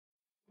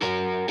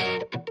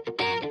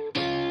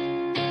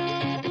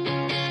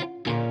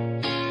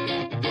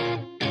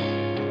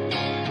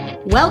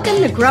Welcome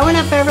to Growing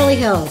Up Beverly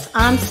Hills.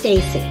 I'm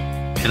Stacy.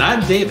 And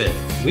I'm David.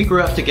 We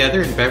grew up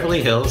together in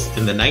Beverly Hills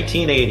in the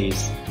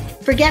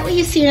 1980s. Forget what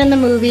you've seen in the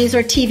movies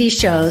or TV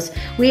shows.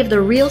 We have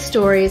the real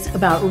stories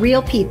about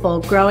real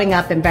people growing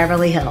up in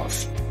Beverly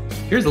Hills.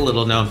 Here's a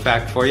little known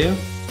fact for you.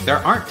 There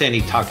aren't any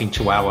talking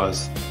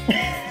chihuahuas.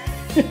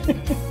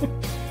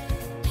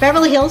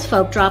 Beverly Hills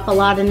folk drop a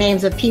lot of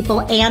names of people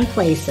and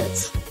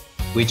places.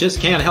 We just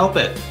can't help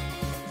it.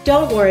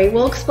 Don't worry,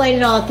 we'll explain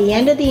it all at the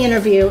end of the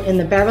interview in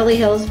the Beverly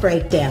Hills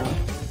Breakdown.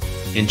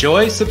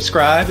 Enjoy,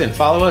 subscribe, and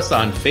follow us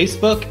on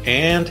Facebook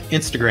and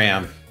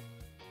Instagram.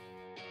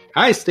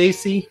 Hi,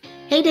 Stacy.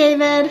 Hey,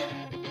 David.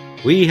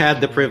 We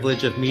had the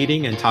privilege of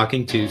meeting and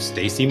talking to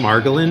Stacy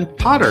Margolin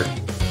Potter.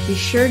 We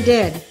sure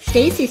did.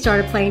 Stacy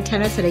started playing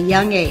tennis at a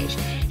young age.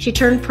 She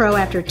turned pro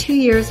after 2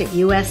 years at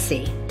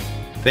USC.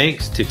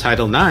 Thanks to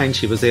Title IX,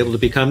 she was able to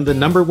become the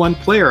 #1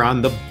 player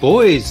on the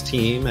boys'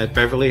 team at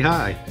Beverly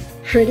High.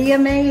 Pretty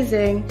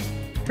amazing.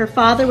 Her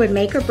father would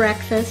make her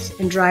breakfast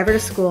and drive her to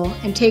school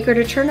and take her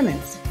to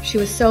tournaments. She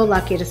was so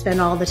lucky to spend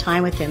all the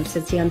time with him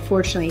since he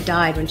unfortunately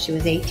died when she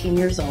was 18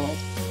 years old.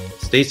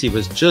 Stacy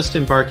was just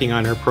embarking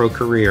on her pro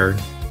career.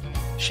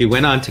 She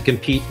went on to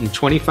compete in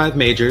 25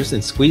 majors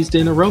and squeezed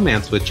in a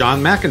romance with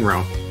John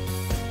McEnroe.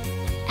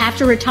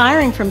 After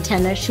retiring from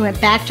tennis, she went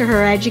back to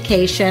her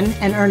education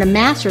and earned a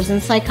master's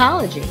in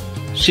psychology.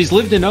 She's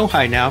lived in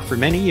Ojai now for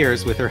many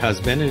years with her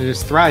husband and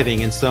is thriving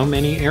in so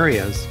many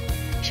areas.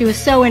 She was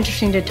so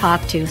interesting to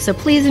talk to, so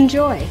please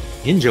enjoy.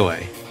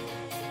 Enjoy.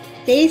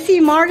 Stacy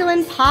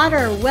Margolin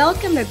Potter,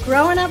 welcome to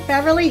Growing Up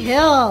Beverly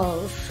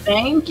Hills.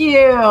 Thank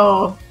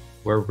you.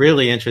 We're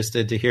really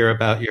interested to hear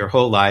about your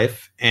whole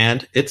life,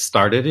 and it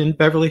started in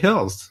Beverly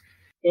Hills.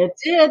 It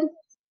did.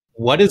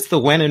 What is the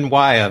when and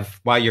why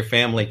of why your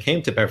family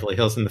came to Beverly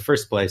Hills in the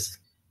first place?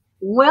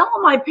 Well,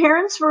 my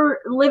parents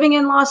were living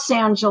in Los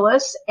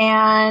Angeles,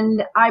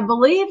 and I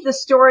believe the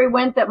story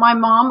went that my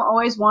mom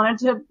always wanted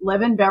to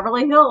live in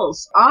Beverly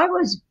Hills. I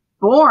was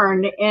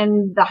born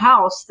in the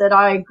house that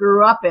I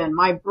grew up in.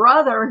 My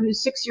brother,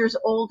 who's 6 years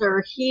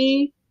older,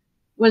 he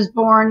was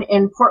born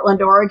in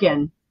Portland,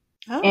 Oregon.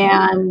 Oh.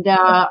 And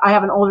I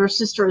have an older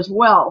sister as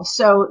well.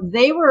 So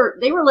they were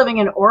living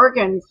in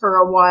Oregon for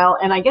a while,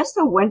 and I guess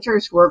the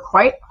winters were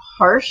quite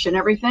harsh and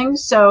everything.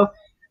 So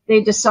they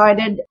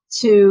decided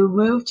to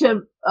move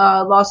to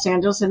Los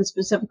Angeles and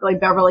specifically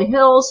Beverly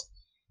Hills.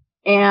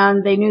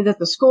 And they knew that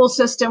the school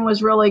system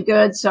was really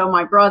good. So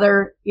my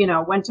brother,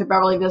 went to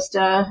Beverly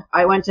Vista.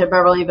 I went to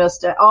Beverly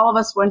Vista. All of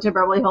us went to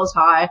Beverly Hills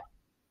High.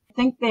 I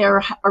think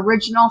their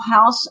original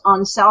house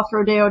on South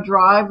Rodeo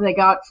Drive, they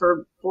got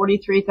for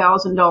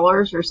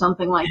 $43,000 or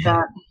something like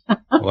that.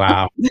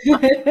 Wow.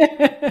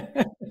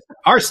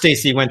 Our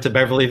Stacy went to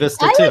Beverly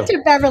Vista too. I went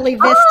to Beverly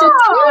Vista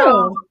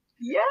too.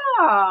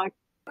 Yeah.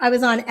 I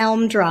was on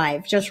Elm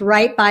Drive, just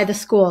right by the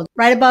school,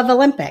 right above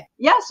Olympic.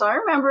 Yes, I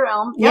remember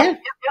Elm. Yeah. Yep.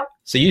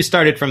 So you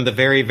started from the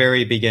very,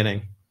 very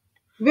beginning.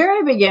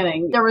 Very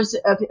beginning. There was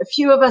a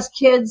few of us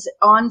kids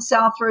on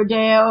South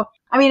Rodeo.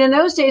 I mean, in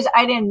those days,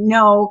 I didn't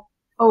know,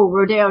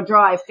 Rodeo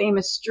Drive,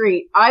 famous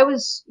street. I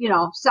was,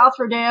 South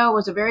Rodeo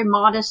was a very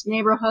modest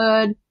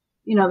neighborhood.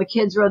 The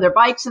kids rode their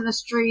bikes in the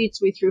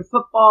streets. We threw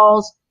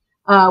footballs.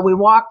 We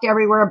walked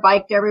everywhere,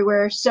 biked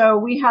everywhere. So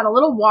we had a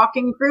little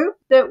walking group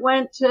that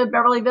went to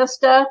Beverly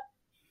Vista.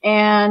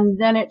 And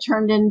then it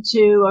turned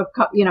into a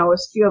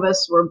few of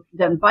us were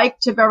then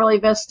biked to Beverly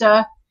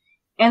Vista.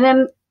 And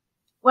then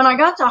when I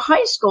got to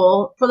high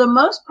school, for the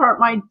most part,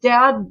 my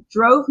dad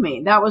drove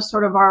me. That was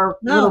sort of our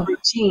little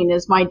routine,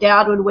 is my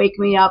dad would wake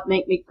me up,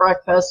 make me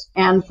breakfast.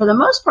 And for the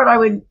most part, I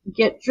would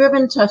get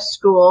driven to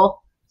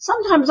school.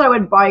 Sometimes I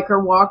would bike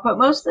or walk, but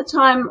most of the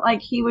time,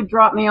 he would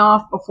drop me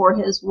off before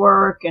his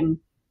work. And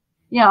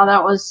yeah,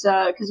 that was,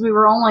 cause we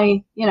were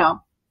only, a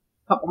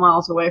couple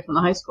miles away from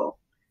the high school.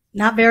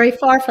 Not very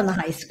far from the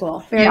high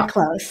school. Very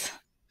close.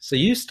 So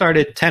you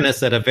started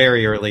tennis at a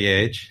very early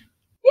age.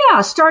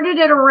 Yeah, started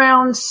at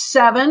around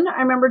 7.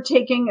 I remember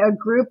taking a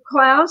group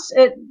class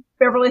at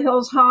Beverly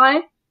Hills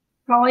High,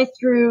 probably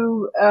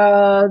through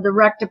the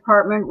rec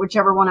department,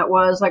 whichever one it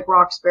was, like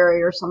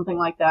Roxbury or something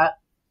like that.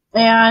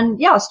 And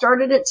yeah,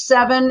 started at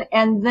 7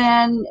 and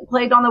then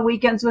played on the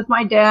weekends with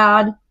my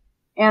dad.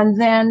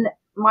 And then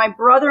my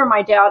brother and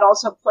my dad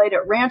also played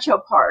at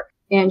Rancho Park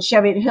in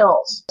Cheviot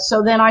Hills.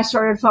 So then I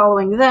started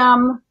following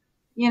them,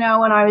 when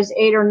I was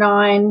 8 or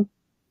 9.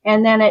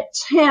 And then at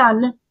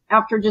 10,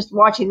 after just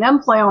watching them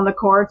play on the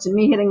courts and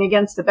me hitting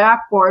against the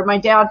backboard, my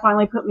dad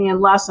finally put me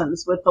in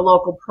lessons with the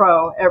local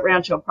pro at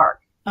Rancho Park.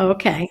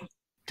 Okay.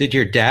 Did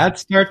your dad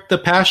start the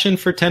passion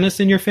for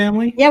tennis in your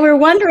family? Yeah, we were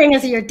wondering,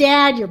 is it your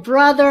dad, your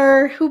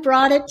brother? Who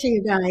brought it to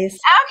you guys?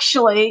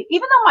 Actually,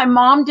 even though my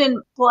mom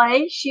didn't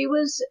play, she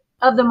was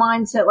of the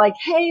mindset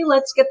hey,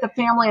 let's get the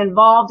family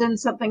involved in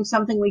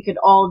something we could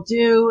all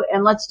do,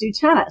 and let's do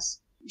tennis.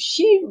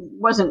 She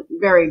wasn't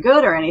very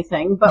good or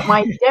anything, but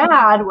my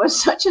dad was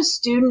such a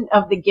student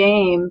of the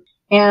game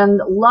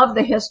and loved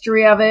the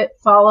history of it,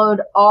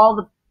 followed all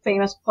the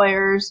famous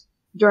players,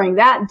 during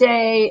that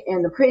day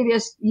and the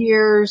previous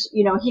years.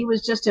 You know, he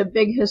was just a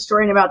big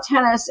historian about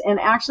tennis and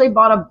actually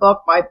bought a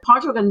book by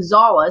Pancho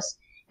Gonzalez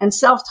and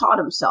self-taught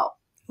himself.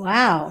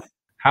 Wow.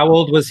 How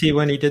old was he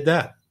when he did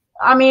that?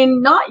 I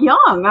mean, not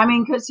young. I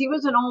mean, because he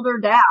was an older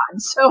dad.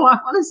 So I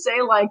want to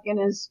say like in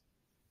his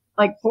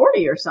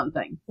 40 or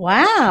something.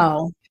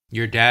 Wow.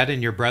 Your dad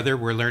and your brother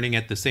were learning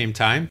at the same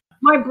time?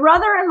 My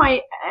brother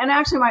and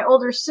actually my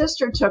older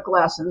sister took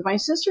lessons. My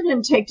sister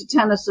didn't take to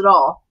tennis at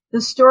all.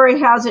 The story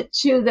has it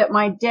too that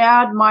my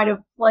dad might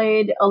have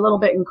played a little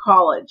bit in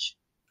college.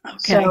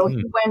 Okay. So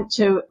he went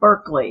to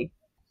Berkeley.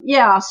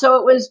 Yeah. So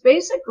it was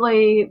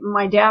basically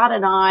my dad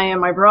and I and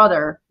my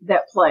brother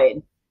that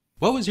played.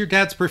 What was your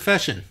dad's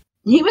profession?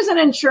 He was an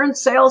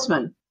insurance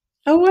salesman.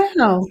 Oh,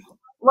 wow.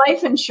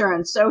 Life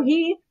insurance. So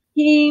he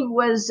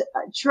was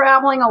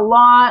traveling a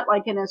lot,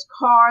 like in his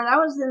car. That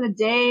was in the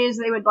days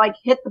they would like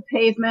hit the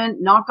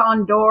pavement, knock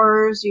on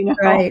doors, you know.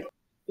 Right.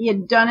 He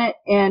had done it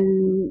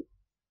in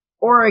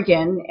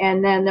Oregon,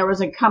 and then there was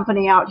a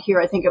company out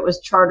here. I think it was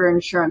Charter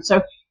Insurance.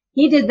 So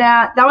he did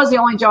that. That was the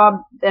only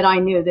job that I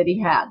knew that he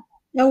had.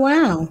 Oh,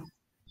 wow.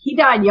 He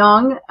died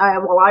young. I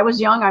was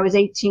young. I was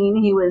 18.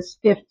 He was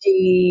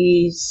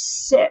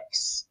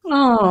 56.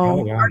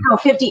 Oh, wow. Or no,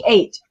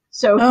 58.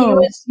 So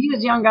he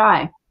was a young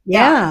guy.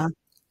 Yeah,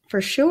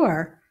 for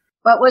sure.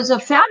 But was a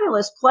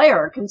fabulous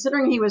player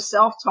considering he was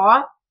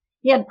self-taught.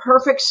 He had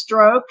perfect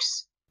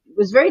strokes.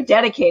 Was very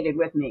dedicated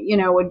with me. You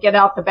know, would get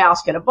out the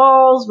basket of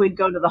balls. We'd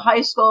go to the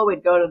high school.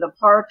 We'd go to the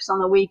parks on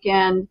the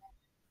weekend.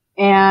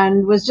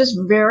 And was just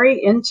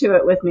very into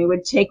it with me,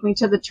 would take me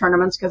to the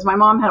tournaments because my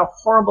mom had a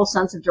horrible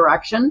sense of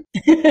direction.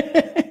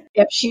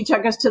 If she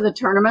took us to the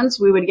tournaments,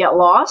 we would get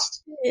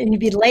lost. And you'd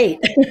be late.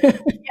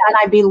 And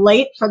I'd be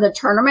late for the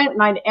tournament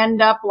and I'd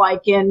end up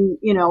like in,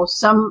 you know,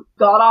 some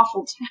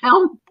god-awful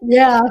town.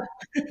 Yeah.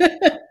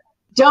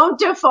 Don't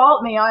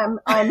default me. I'm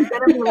going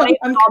to be late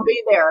and I'll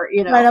be there,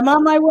 you know. Right, I'm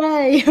on my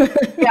way.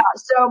 Yeah.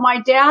 So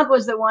my dad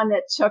was the one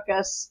that took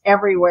us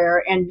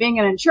everywhere, and being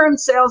an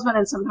insurance salesman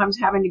and sometimes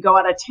having to go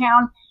out of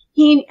town,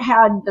 he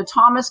had the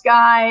Thomas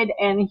guide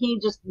and he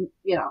just,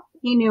 you know,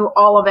 he knew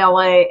all of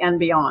LA and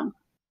beyond.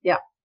 Yeah.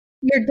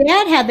 Your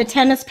dad had the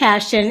tennis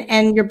passion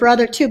and your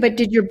brother too, but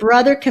did your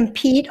brother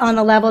compete on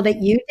the level that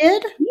you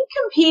did? He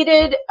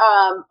competed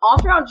all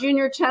throughout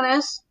junior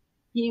tennis.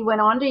 He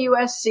went on to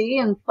USC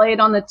and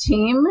played on the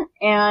team,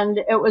 and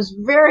it was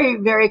very,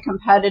 very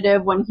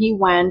competitive when he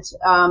went.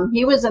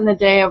 He was in the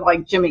day of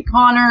like Jimmy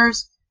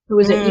Connors, who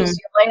was at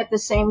UCLA at the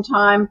same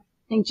time.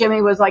 I think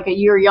Jimmy was like a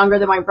year younger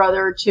than my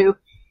brother or two.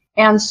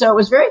 And so it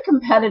was very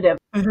competitive,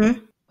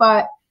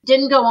 but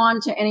didn't go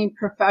on to any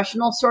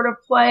professional sort of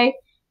play.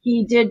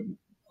 He did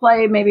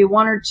play maybe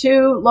one or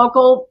two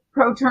local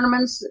pro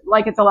tournaments,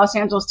 like at the Los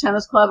Angeles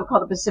Tennis Club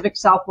called the Pacific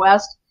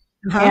Southwest.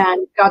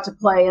 And got to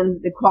play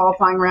in the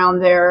qualifying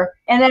round there.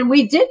 And then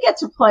we did get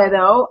to play,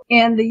 though,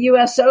 in the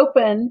U.S.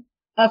 Open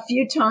a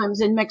few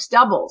times in mixed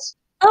doubles.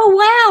 Oh,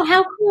 wow.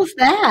 How cool is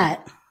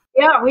that?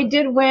 Yeah, we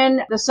did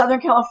win the Southern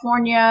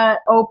California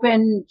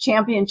Open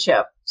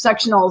Championship,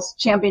 sectionals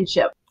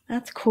championship.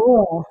 That's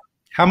cool.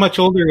 How much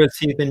older was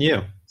he than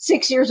you?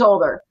 6 years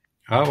older.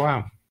 Oh,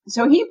 wow.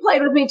 So he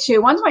played with me,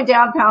 too. Once my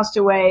dad passed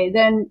away,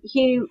 then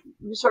he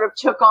sort of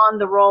took on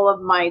the role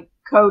of my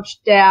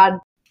coach, dad.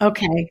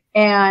 Okay.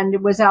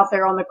 And was out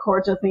there on the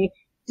courts with me.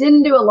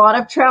 Didn't do a lot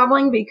of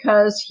traveling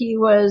because he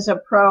was a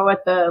pro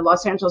at the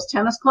Los Angeles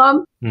Tennis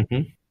Club,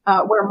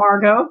 where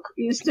Margot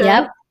used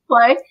to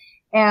play.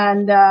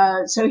 And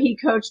so he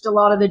coached a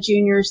lot of the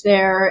juniors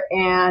there.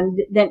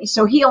 And then,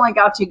 so he only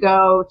got to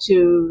go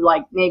to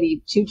like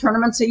maybe 2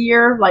 tournaments a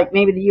year, like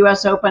maybe the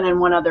U.S. Open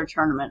and one other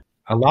tournament.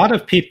 A lot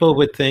of people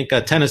would think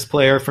a tennis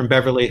player from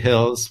Beverly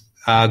Hills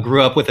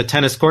grew up with a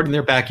tennis court in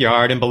their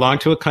backyard and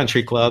belonged to a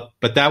country club,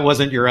 but that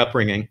wasn't your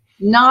upbringing.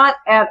 Not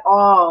at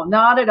all.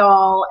 Not at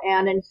all.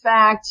 And in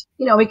fact,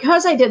 you know,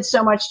 because I did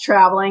so much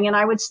traveling and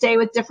I would stay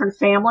with different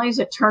families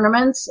at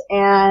tournaments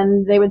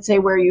and they would say,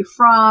 where are you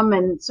from?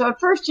 And so at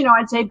first, you know,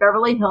 I'd say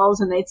Beverly Hills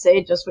and they'd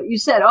say just what you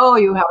said. Oh,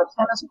 you have a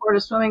tennis court,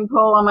 a swimming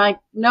pool. I'm like,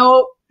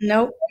 nope. I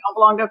don't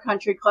belong to a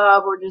country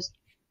club. We're just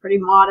pretty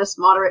modest,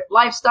 moderate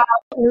lifestyle.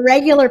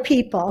 Regular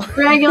people.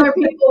 Regular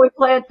people. We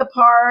play at the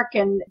park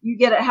and you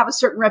have a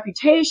certain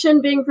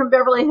reputation being from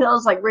Beverly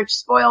Hills, like rich,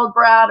 spoiled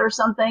brat or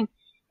something.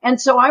 And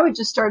so I would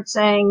just start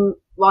saying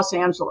Los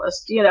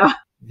Angeles, you know.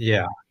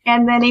 Yeah.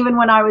 And then even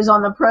when I was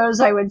on the pros,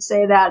 I would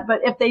say that. But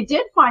if they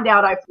did find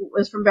out I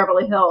was from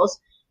Beverly Hills,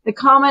 the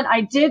comment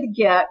I did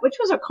get, which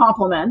was a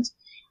compliment,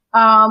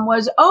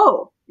 was,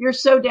 oh, you're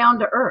so down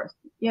to earth,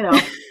 you know.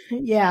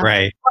 Yeah.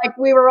 Right. Like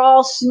we were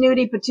all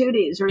snooty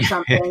patooties or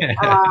something,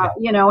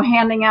 you know,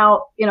 handing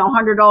out, you know,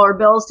 $100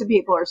 bills to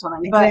people or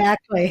something.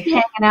 Exactly. But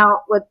hanging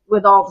out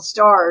with all the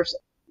stars.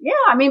 Yeah,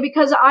 I mean,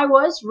 because I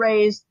was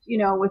raised,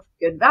 with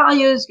good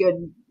values,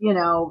 good,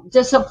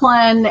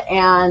 discipline,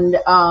 and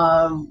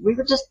we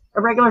were just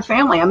a regular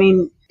family. I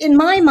mean, in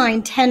my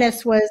mind,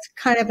 tennis was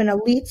kind of an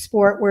elite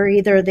sport where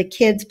either the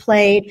kids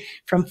played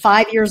from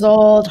 5 years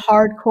old,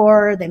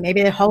 hardcore, then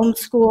maybe they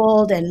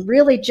homeschooled and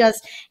really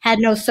just had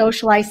no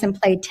social life and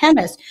played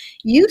tennis.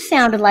 You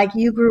sounded like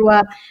you grew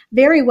up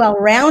very well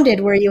rounded,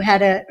 where you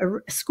had a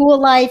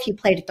school life, you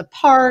played at the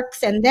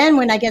parks, and then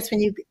when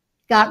you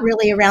got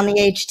really around the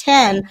age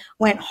 10,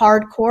 went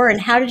hardcore. And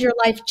how did your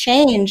life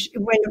change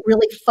when it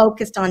really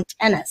focused on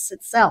tennis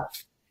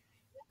itself?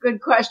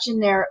 Good question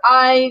there.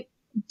 I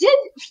did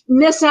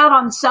miss out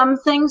on some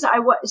things.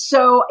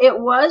 So it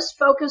was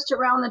focused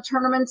around the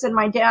tournaments, and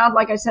my dad,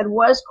 like I said,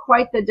 was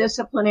quite the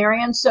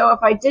disciplinarian. So if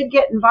I did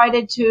get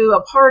invited to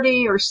a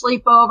party or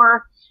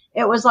sleepover,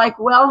 it was like,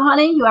 well,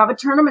 honey, you have a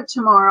tournament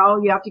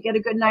tomorrow. You have to get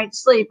a good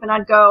night's sleep. And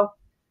I'd go,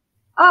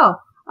 oh,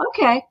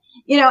 okay.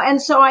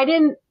 And so I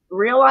didn't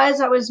realize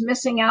I was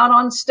missing out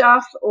on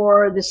stuff,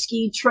 or the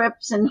ski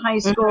trips in high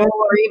school,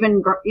 or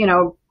even,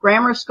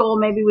 grammar school.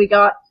 Maybe we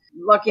got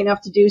lucky enough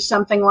to do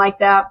something like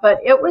that. But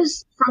it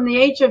was from the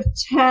age of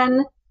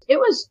 10, it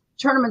was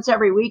tournaments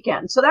every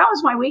weekend. So that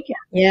was my weekend.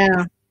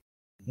 Yeah.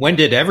 When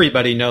did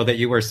everybody know that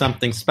you were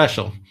something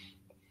special?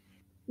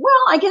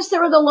 Well, I guess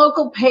there were the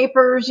local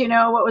papers,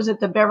 what was it?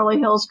 The Beverly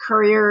Hills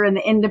Courier and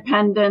the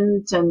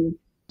Independent. And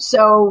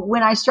so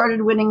when I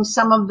started winning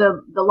some of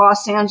the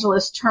Los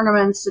Angeles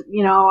tournaments,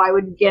 I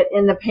would get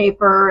in the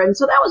paper. And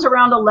so that was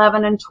around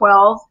 11 and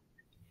 12.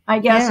 I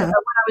guess when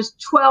I was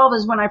 12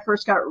 is when I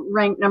first got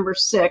ranked number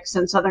 6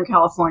 in Southern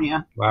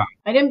California. Wow.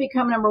 I didn't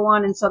become number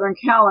 1 in Southern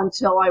Cal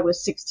until I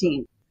was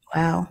 16.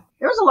 Wow.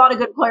 There was a lot of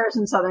good players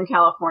in Southern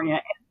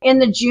California. In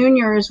the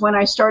juniors, when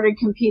I started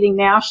competing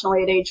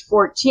nationally at age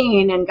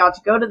 14 and got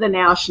to go to the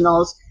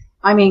nationals,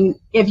 I mean,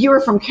 if you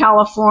were from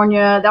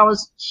California, that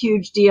was a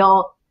huge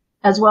deal,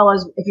 as well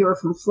as if you were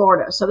from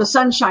Florida. So the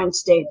Sunshine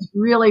States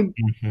really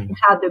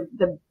had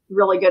the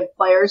really good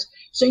players.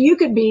 So you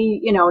could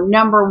be,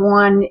 number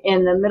 1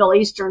 in the Middle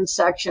Eastern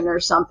section or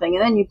something,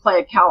 and then you play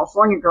a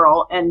California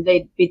girl and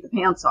they'd beat the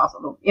pants off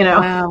of them,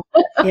 Wow.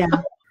 Yeah.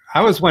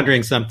 I was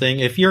wondering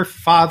something. If your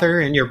father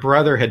and your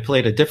brother had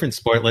played a different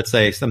sport, let's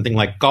say something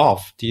like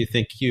golf, do you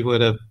think you would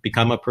have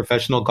become a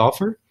professional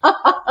golfer?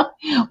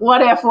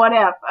 What if?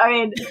 I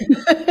mean,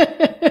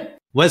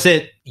 was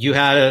it you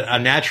had a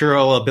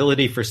natural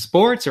ability for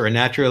sports or a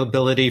natural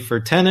ability for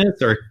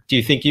tennis, or do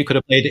you think you could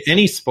have played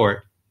any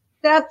sport?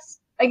 That's,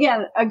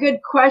 again, a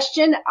good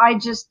question. I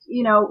just,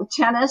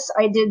 tennis,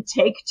 I did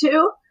take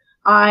to.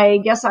 I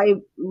guess I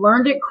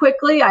learned it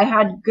quickly. I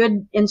had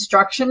good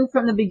instruction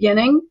from the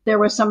beginning. There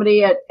was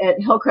somebody at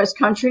Hillcrest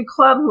Country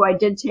Club who I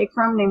did take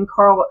from named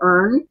Carl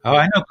Earn. Oh,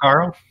 I know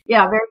Carl.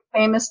 Yeah, very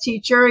famous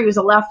teacher. He was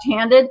a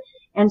left-handed.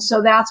 And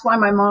so that's why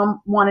my mom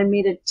wanted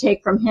me to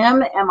take from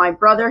him. And my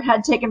brother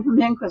had taken from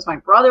him because my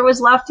brother was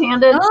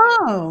left-handed.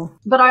 Oh.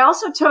 But I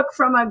also took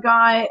from a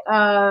guy,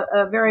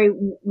 a very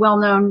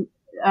well-known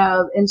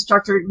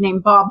instructor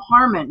named Bob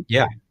Harmon.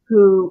 Yeah.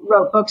 Who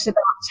wrote books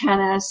about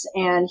tennis,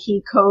 and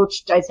he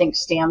coached, I think,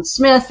 Stan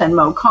Smith and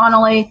Mo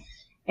Connolly.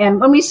 And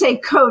when we say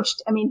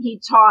coached, I mean,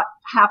 he taught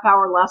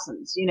half-hour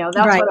lessons. That's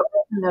right. what it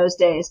was in those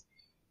days.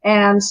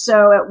 And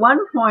so at one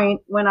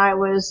point when I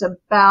was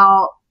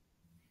about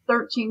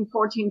 13,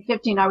 14,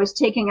 15, I was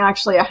taking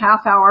actually a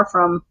half hour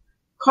from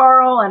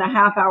Carl and a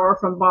half hour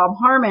from Bob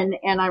Harmon.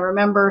 And I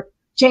remember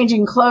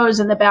changing clothes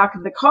in the back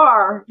of the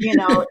car, in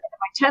my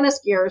tennis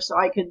gear, so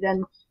I could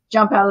then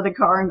jump out of the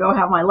car and go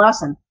have my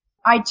lesson.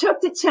 I took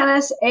to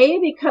tennis,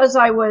 because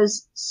I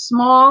was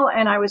small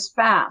and I was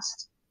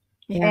fast.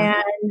 Yeah.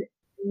 And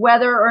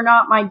whether or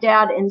not my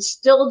dad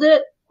instilled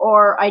it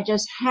or I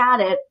just had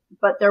it,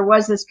 but there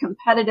was this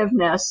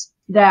competitiveness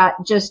that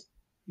just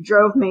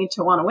drove me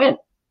to want to win.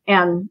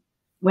 And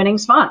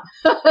winning's fun.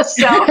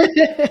 So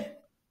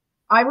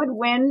I would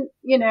win,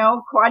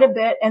 quite a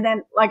bit. And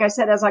then, like I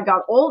said, as I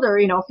got older,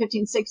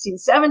 15, 16,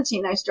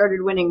 17, I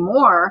started winning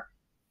more.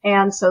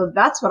 And so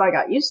that's what I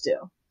got used to.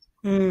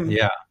 Mm.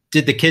 Yeah.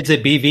 Did the kids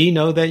at BV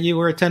know that you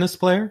were a tennis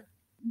player?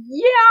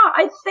 Yeah,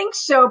 I think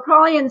so.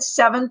 Probably in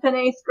 7th and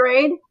 8th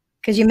grade.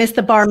 Because you missed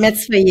the bar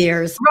mitzvah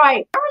years.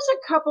 Right. There was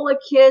a couple of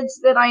kids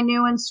that I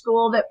knew in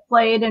school that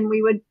played, and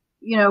we would,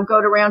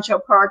 go to Rancho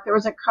Park. There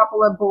was a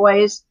couple of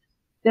boys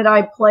that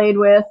I played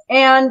with.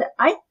 And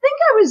I think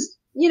I was,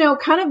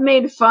 kind of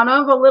made fun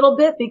of a little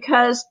bit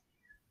because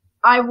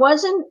I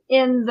wasn't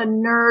in the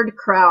nerd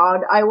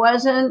crowd. I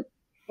wasn't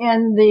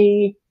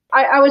in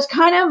I was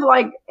kind of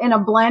like in a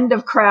blend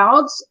of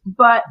crowds,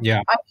 but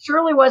yeah. I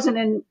surely wasn't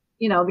in,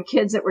 the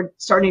kids that were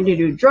starting to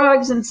do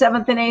drugs in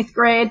 7th and 8th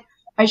grade.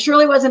 I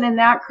surely wasn't in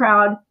that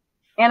crowd.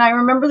 And I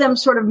remember them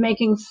sort of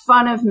making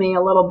fun of me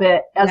a little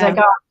bit as I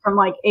got from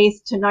like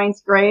 8th to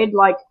 9th grade,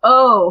 like,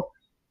 oh,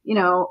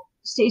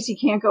 Stacy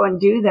can't go and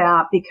do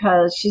that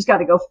because she's got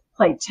to go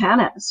play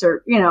tennis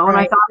or, and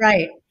I thought,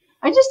 right.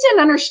 I just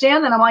didn't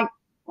understand that. I'm like,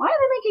 why are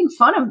they making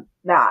fun of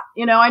that?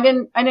 I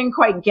didn't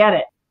quite get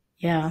it.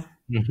 Yeah.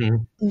 Hmm.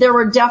 There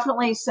were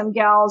definitely some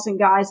gals and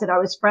guys that I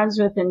was friends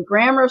with in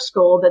grammar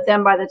school that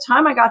then by the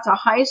time I got to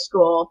high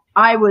school,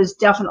 I was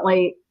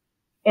definitely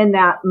in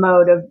that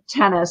mode of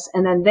tennis.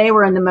 And then they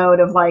were in the mode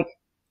of like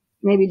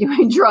maybe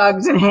doing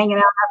drugs and hanging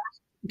out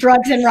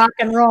Drugs and rock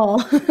and roll.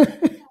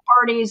 at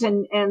parties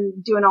and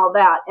doing all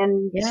that.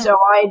 And Yeah. so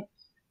I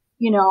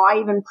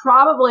even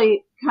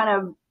probably kind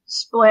of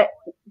split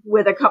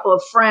with a couple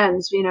of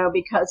friends,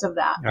 because of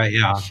that.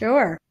 Yeah.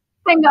 Sure.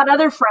 I got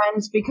other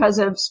friends because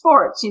of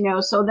sports,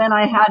 so then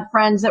I had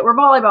friends that were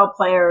volleyball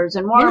players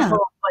and water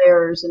polo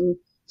players and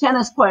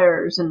tennis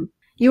players. And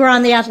you were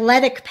on the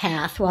athletic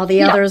path while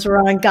the others were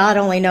on God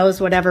only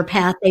knows whatever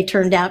path they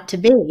turned out to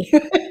be.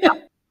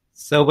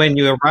 So when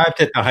you arrived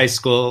at the high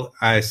school,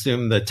 I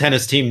assume the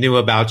tennis team knew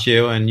about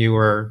you and you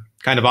were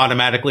kind of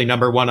automatically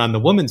number one on the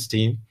women's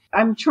team.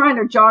 I'm trying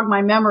to jog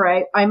my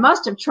memory. I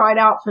must have tried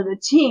out for the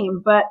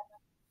team, but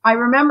I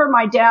remember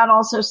my dad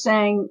also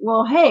saying,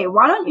 well, hey,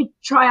 why don't you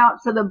try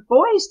out for the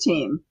boys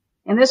team?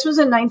 And this was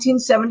in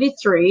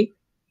 1973.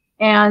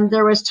 And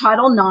there was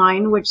Title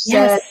IX, which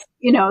said,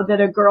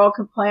 that a girl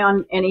could play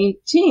on any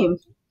team.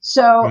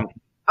 So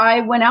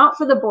I went out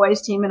for the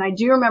boys team, and I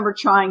do remember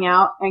trying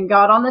out and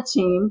got on the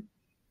team.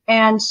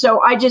 And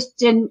so I just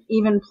didn't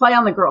even play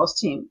on the girls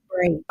team.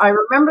 Right. I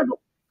remember the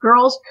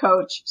girls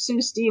coach,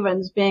 Sue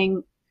Stevens,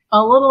 being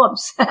a little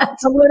upset.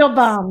 A little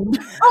bummed.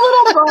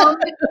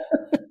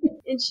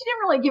 And she didn't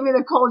really give me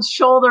the cold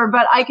shoulder,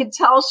 but I could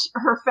tell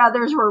her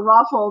feathers were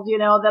ruffled,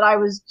 that I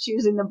was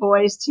choosing the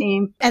boys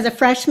team. As a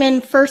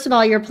freshman, first of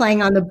all, you're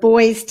playing on the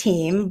boys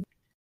team.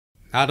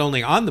 Not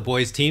only on the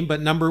boys team,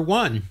 but number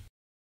one.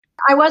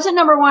 I wasn't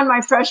number one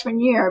my freshman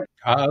year.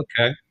 Oh,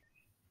 okay.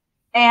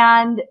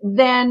 And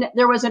then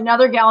there was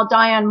another gal,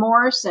 Diane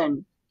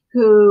Morrison,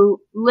 who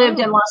lived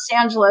in Los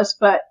Angeles,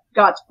 but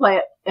got to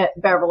play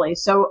at Beverly.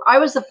 So I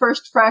was the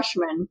first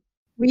freshman.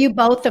 Were you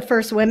both the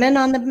first women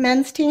on the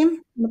men's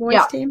team, the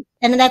boys team?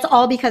 And that's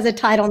all because of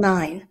Title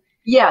IX.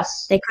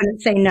 Yes. They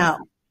couldn't say no.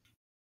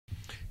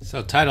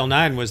 So Title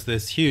IX was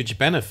this huge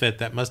benefit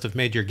that must have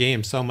made your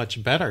game so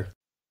much better.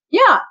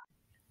 Yeah.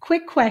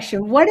 Quick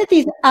question. What did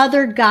these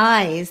other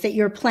guys that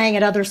you're playing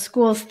at other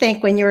schools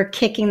think when you were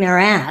kicking their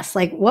ass?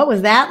 Like, what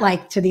was that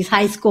like to these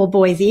high school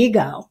boys'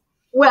 ego?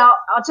 Well,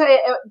 I'll tell you,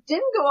 it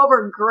didn't go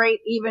over great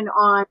even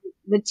on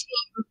the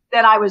team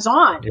that I was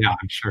on. Yeah,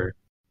 I'm sure.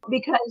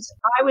 Because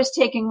I was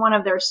taking one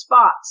of their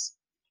spots.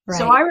 Right.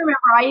 So I remember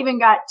I even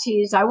got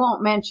teased. I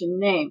won't mention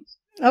names.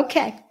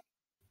 Okay.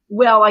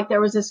 Well, like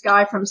there was this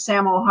guy from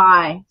Santa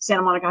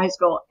Monica High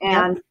School,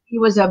 and he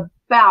was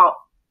about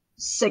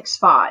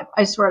 6'5".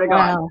 I swear to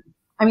God. Wow.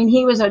 I mean,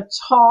 he was a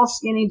tall,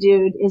 skinny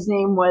dude. His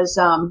name was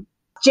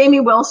Jamie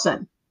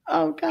Wilson.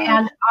 Oh, God.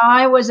 And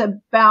I was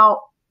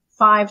about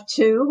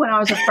 5'2" when I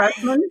was a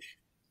freshman.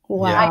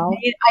 Wow.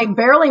 I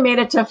barely made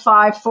it to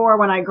 5'4"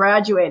 when I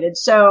graduated.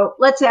 So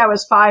let's say I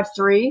was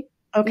 5'3".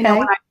 Okay.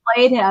 When I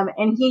played him,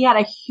 and he had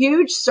a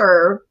huge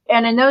serve.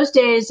 And in those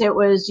days, it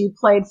was you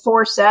played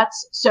 4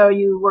 sets. So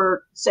you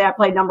were, say I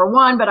played number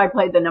 1, but I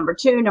played the number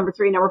 2, number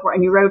 3, number 4,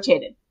 and you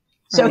rotated.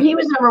 So he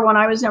was number 1,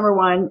 I was number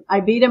 1.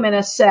 I beat him in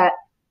a set.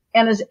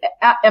 And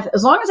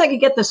as long as I could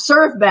get the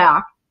serve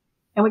back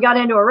and we got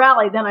into a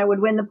rally, then I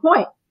would win the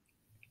point.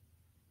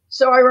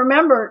 So I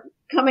remember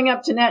coming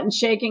up to net and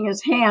shaking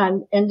his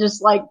hand and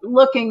just like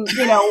looking,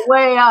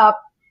 way up.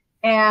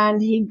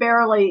 And he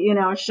barely,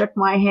 shook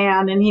my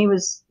hand, and he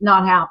was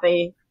not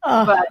happy.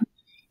 But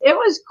it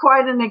was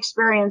quite an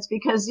experience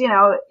because, I'm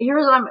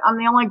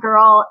the only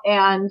girl,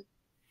 and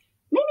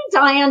maybe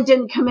Diane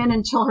didn't come in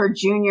until her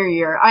junior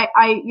year.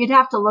 You'd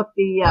have to look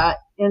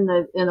in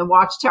the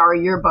Watchtower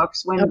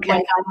yearbooks when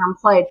Diane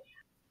played.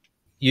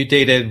 You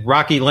dated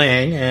Rocky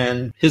Lang,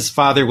 and his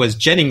father was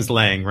Jennings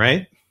Lang,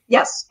 right?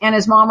 Yes. And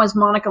his mom was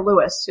Monica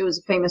Lewis, who was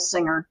a famous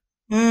singer.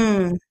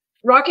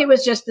 Rocky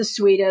was just the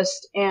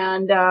sweetest.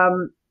 And,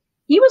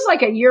 he was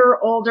like a year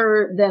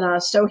older than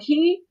us. So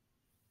he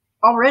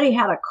already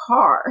had a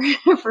car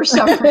for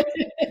some reason.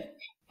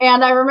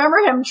 And I remember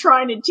him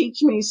trying to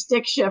teach me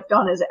stick shift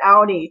on his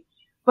Audi.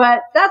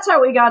 But that's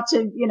how we got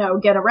to,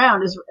 get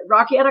around is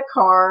Rocky had a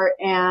car,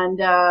 and,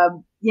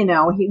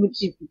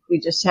 we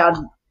just had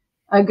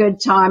a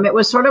good time. It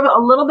was sort of a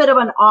little bit of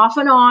an off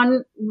and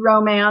on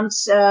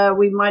romance.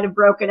 We might have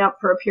broken up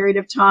for a period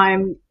of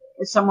time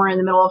somewhere in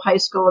the middle of high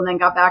school and then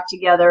got back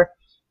together.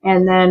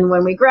 And then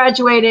when we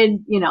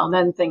graduated,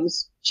 then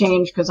things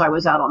changed because I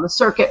was out on the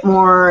circuit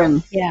more.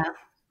 And yeah,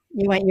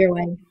 you went your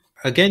way.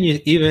 Again,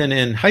 even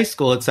in high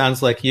school, it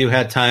sounds like you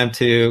had time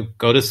to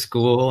go to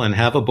school and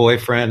have a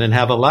boyfriend and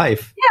have a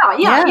life. Yeah.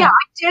 I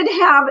did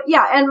have,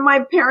 and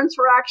my parents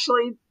were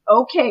actually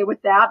okay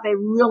with that. They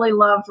really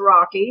loved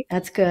Rocky.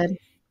 That's good.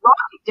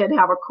 Rocky did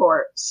have a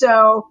court.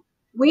 So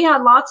we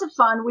had lots of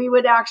fun. We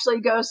would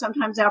actually go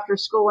sometimes after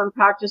school and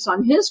practice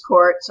on his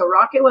court. So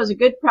Rocky was a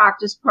good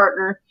practice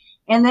partner.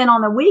 And then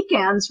on the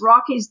weekends,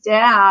 Rocky's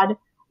dad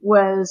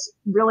was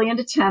really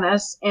into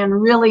tennis and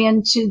really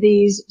into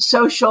these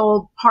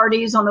social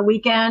parties on the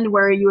weekend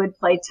where you would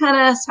play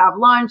tennis, have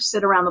lunch,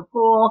 sit around the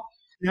pool.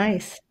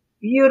 Nice.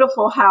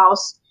 Beautiful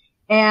house.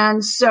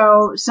 And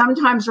so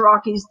sometimes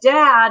Rocky's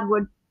dad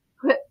would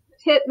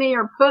pit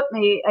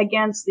me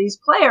against these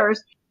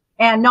players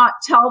and not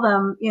tell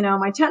them,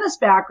 my tennis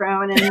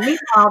background. And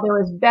meanwhile, there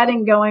was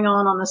betting going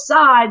on the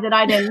side that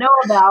I didn't know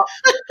about.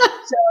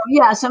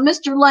 So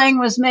Mr. Lang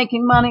was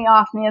making money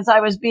off me as I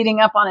was beating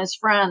up on his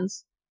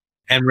friends.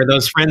 And were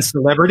those friends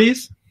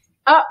celebrities?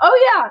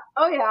 Oh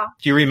yeah.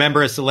 Do you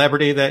remember a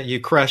celebrity that you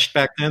crushed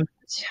back then?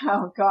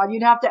 Oh God,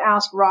 you'd have to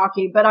ask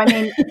Rocky. But I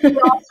mean, we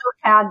also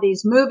had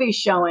these movie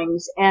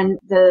showings and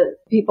the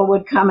people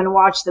would come and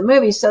watch the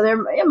movie. So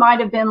it might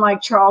have been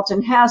like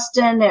Charlton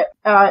Heston,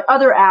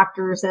 other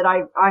actors that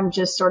I'm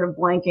just sort of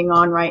blanking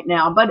on right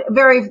now, but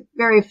very,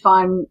 very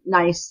fun,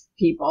 nice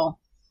people.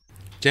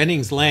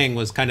 Jennings Lang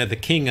was kind of the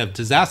king of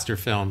disaster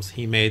films.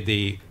 He made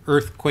the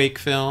earthquake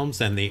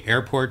films and the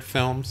airport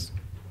films.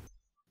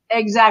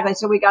 Exactly.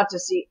 So we got to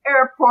see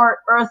Airport,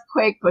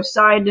 Earthquake,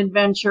 Poseidon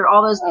Adventure,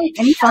 all those. Oh,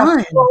 and he had fun.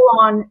 a full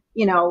on,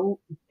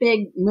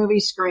 big movie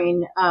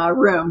screen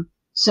room.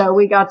 So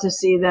we got to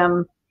see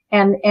them.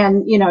 And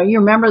you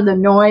remember the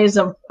noise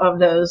of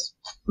those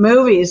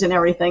movies and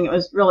everything. It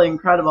was really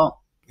incredible.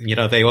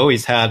 They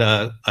always had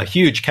a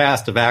huge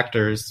cast of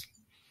actors.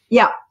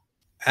 Yeah.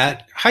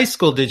 At high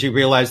school, did you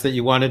realize that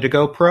you wanted to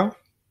go pro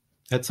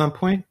at some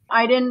point?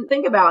 I didn't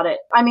think about it.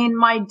 I mean,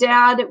 my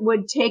dad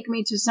would take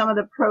me to some of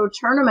the pro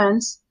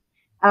tournaments.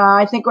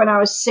 I think when I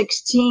was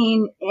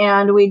 16,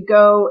 and we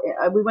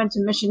went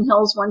to Mission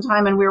Hills one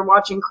time and we were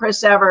watching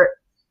Chris Evert,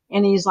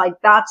 and he's like,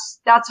 that's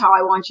how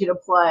I want you to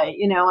play,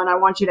 and I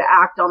want you to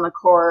act on the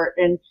court.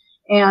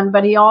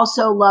 But he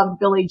also loved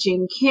Billie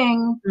Jean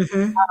King,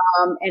 Mm-hmm.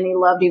 And he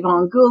loved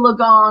Yvonne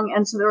Goolagong.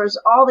 And so there was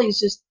all these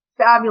just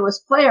fabulous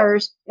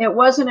players. It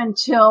wasn't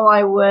until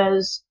I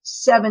was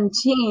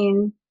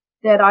 17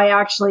 that I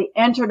actually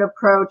entered a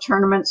pro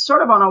tournament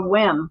sort of on a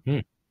whim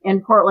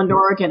in Portland,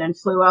 Oregon, and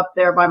flew up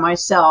there by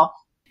myself.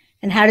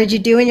 And how did you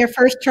do in your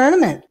first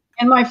tournament?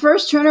 In my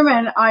first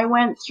tournament, I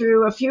went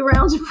through a few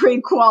rounds of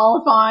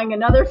pre-qualifying,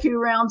 another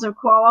few rounds of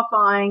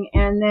qualifying,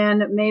 and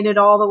then made it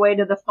all the way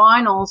to the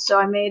finals. So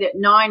I made it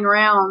 9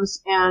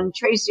 rounds, and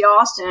Tracy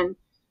Austin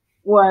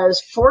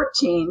was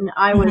 14.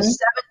 I was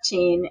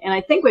 17, and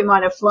I think we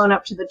might have flown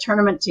up to the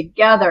tournament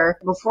together.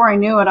 Before I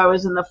knew it, I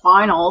was in the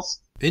finals.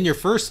 In your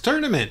first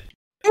tournament?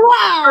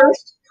 Wow.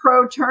 First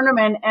pro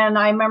tournament. And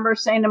I remember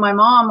saying to my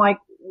mom, like,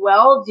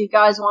 well, do you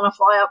guys want to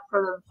fly up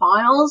for the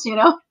finals?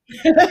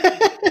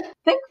 I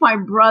think my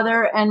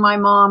brother and my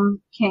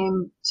mom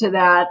came to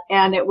that.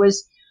 And it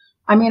was,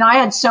 I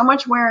had so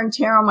much wear and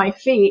tear on my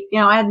feet.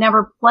 I had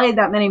never played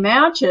that many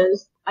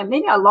matches.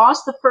 Maybe I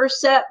lost the first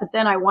set, but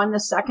then I won the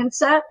second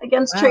set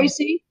against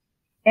Tracy.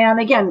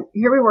 And again,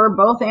 here we were,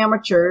 both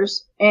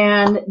amateurs.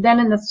 And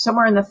then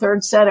somewhere in the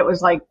third set, it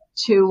was like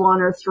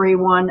 2-1 or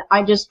 3-1.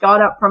 I just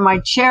got up from my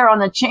chair on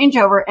the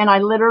changeover and I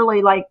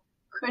literally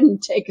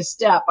couldn't take a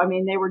step.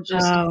 They were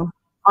just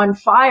on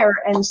fire.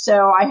 And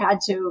so I had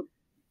to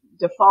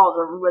default,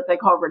 or what they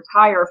call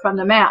retire, from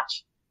the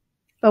match.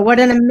 But what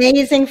an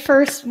amazing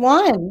first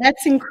one.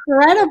 That's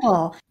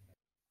incredible.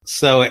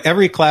 So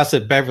every class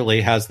at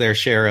Beverly has their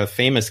share of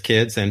famous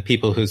kids and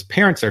people whose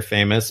parents are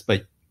famous,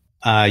 but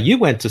you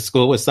went to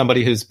school with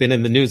somebody who's been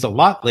in the news a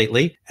lot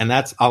lately, and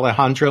that's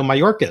Alejandro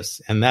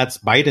Mayorkas, and that's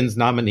Biden's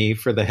nominee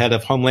for the head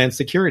of Homeland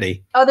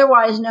Security.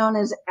 Otherwise known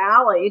as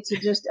Allie to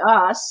just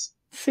us.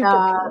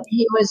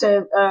 He was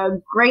a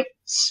great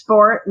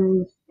sport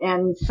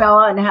and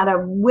fella, and had a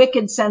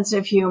wicked sense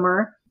of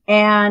humor,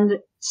 and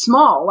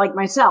small like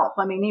myself.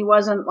 He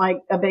wasn't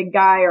like a big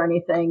guy or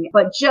anything,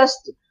 but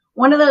just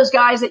one of those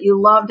guys that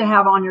you love to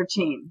have on your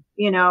team.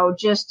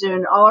 Just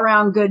an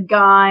all-around good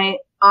guy.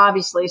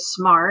 Obviously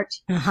smart.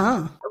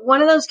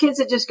 One of those kids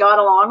that just got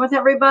along with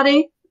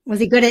everybody. Was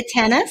he good at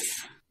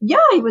tennis? Yeah,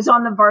 he was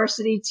on the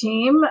varsity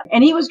team,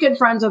 and he was good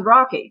friends with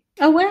Rocky.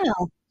 Oh,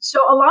 wow. So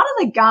a lot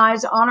of the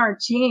guys on our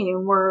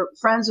team were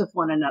friends with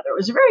one another. It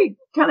was a very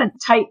kind of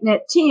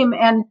tight-knit team.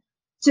 And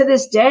to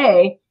this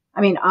day,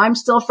 I'm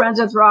still friends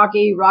with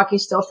Rocky.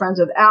 Rocky's still friends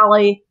with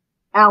Allie.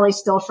 Allie's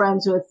still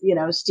friends with,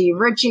 Steve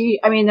Ritchie.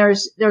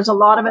 There's a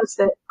lot of us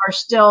that are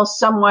still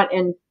somewhat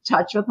in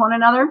touch with one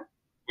another.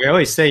 We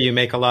always say you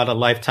make a lot of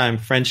lifetime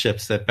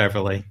friendships at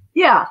Beverly.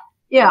 Yeah.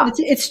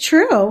 It's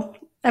true.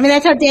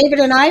 That's how David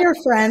and I are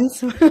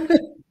friends.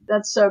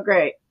 That's so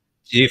great.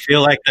 Do you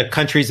feel like the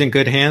country's in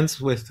good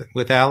hands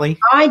with Allie?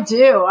 I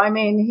do.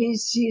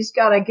 He's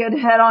got a good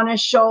head on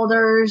his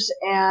shoulders,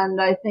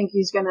 and I think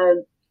he's going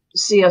to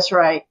see us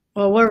right.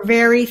 Well, we're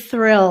very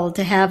thrilled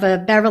to have a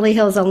Beverly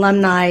Hills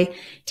alumni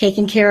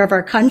taking care of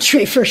our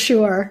country, for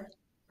sure.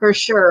 For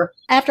sure.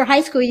 After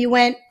high school, you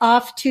went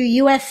off to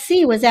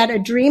USC. Was that a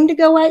dream to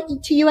go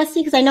to USC?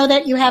 Because I know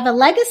that you have a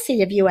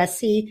legacy of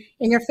USC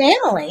in your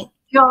family.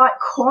 Not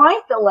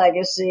quite the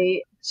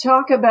legacy.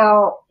 Talk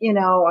about,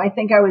 I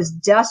think I was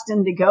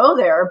destined to go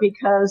there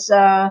because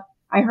I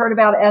heard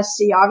about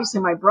SC.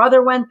 Obviously, my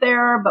brother went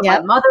there, but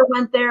my mother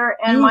went there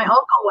and my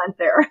uncle went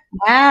there.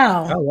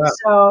 Wow. Oh, wow.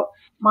 So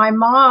my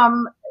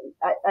mom,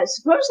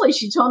 supposedly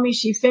she told me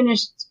she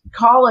finished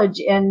college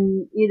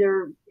in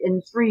either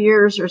in 3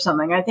 years or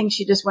something. I think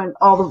she just went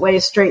all the way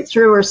straight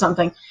through or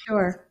something.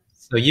 Sure.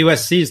 So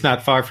USC is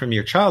not far from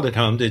your childhood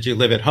home. Did you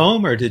live at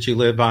home or did you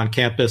live on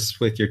campus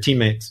with your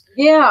teammates?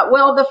 Yeah,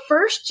 well, the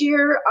first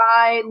year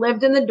I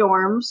lived in the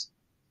dorms,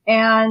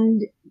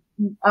 and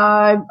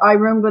I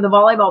roomed with a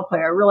volleyball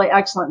player, a really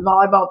excellent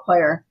volleyball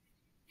player.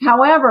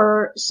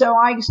 However, so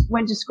I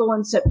went to school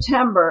in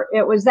September.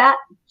 It was that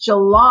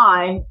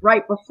July,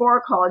 right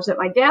before college, that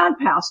my dad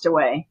passed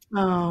away.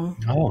 Oh.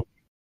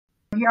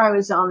 Here I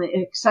was on the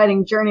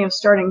exciting journey of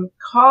starting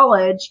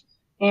college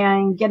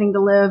and getting to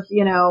live,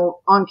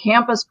 on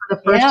campus for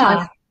the first time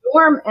in the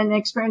dorm and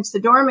experience the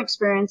dorm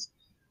experience.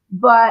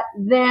 But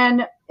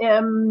then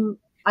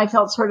I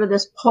felt sort of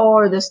this pull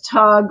or this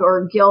tug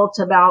or guilt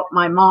about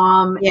my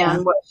mom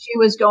and what she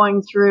was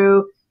going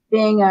through,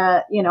 being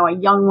a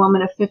young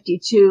woman of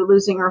 52,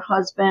 losing her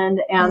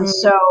husband. And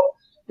so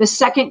the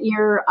second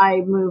year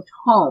I moved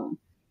home.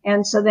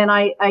 And so then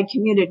I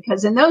commuted,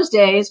 because in those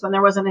days when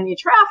there wasn't any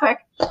traffic,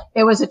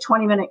 it was a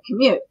 20-minute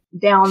commute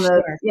down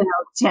the,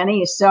 10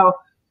 East. So,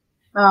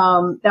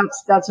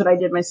 that's what I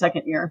did my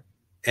second year.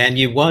 And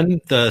you won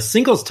the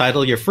singles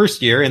title your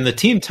first year and the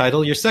team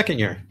title your second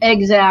year.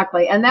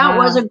 Exactly. And that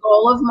was a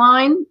goal of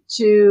mine,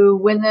 to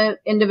win the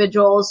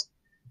individuals,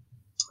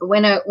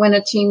 win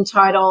a team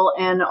title,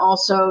 and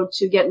also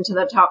to get into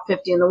the top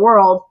 50 in the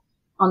world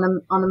on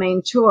the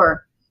main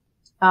tour.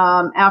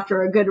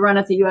 After a good run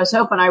at the U.S.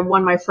 Open, I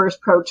won my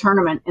first pro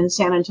tournament in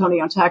San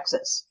Antonio,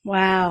 Texas.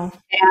 Wow.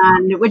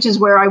 And which is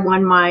where I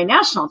won my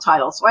national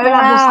title. So I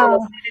have this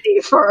little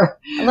affinity for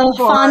a little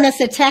fondness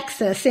of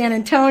Texas, San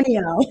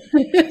Antonio.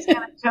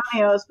 San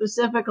Antonio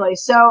specifically.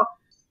 So,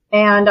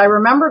 and I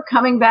remember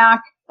coming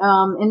back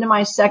into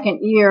my second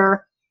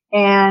year,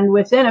 and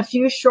within a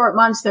few short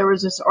months, there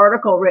was this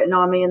article written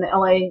on me in the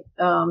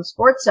LA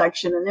sports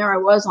section, and there I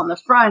was on the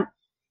front.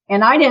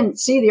 And I didn't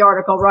see the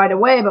article right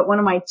away, but one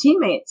of my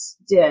teammates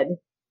did.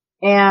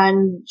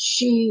 And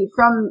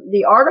from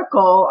the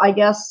article, I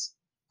guess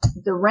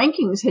the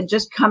rankings had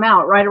just come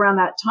out right around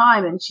that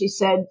time. And she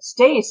said,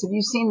 "Stace, have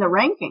you seen the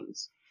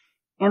rankings?"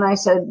 And I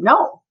said,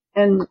 "No."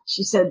 And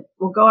she said,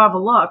 "Well, go have a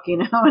look,"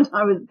 and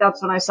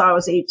that's when I saw I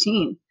was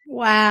 18.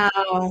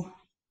 Wow.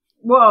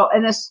 Well,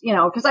 and this,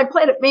 cause I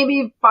played at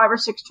maybe 5 or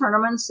 6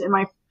 tournaments in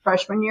my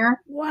freshman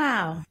year.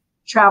 Wow.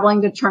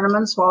 Traveling to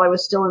tournaments while I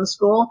was still in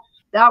school.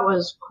 That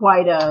was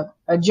quite a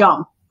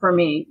jump for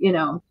me,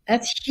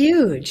 That's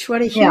huge.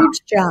 What a huge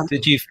jump.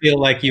 Did you feel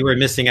like you were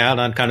missing out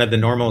on kind of the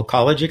normal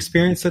college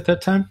experience at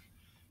that time?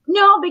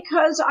 No,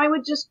 because I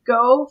would just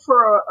go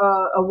for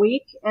a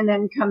week and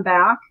then come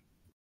back.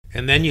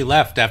 And then you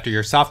left after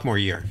your sophomore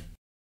year.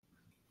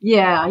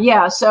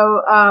 Yeah.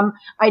 So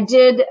I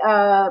did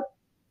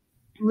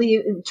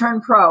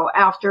turn pro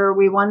after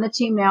we won the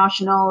team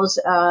nationals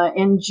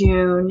in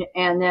June,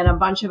 and then a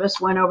bunch of us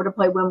went over to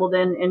play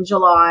Wimbledon in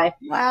July.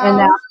 Wow. And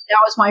that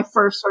was my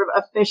first sort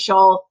of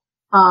official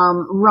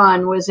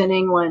run, was in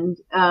England,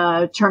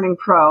 turning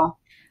pro.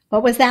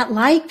 What was that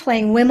like,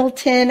 playing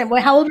Wimbledon?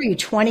 How old were you?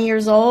 20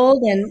 years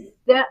old?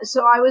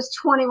 So I was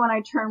 20 when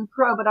I turned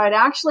pro, but I'd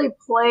actually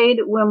played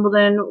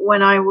Wimbledon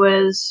when I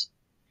was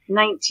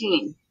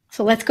 19.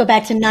 So let's go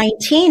back to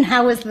 19.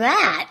 How was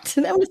that?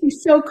 That must be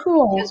so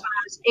cool. Because when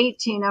I was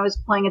 18, I was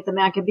playing at the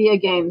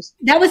Maccabea Games.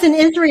 That was in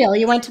Israel.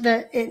 You went to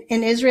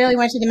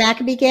the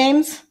Maccabee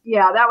Games?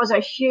 Yeah, that was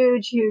a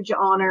huge, huge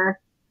honor,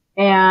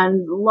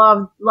 and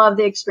loved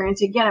the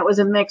experience. Again, it was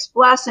a mixed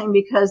blessing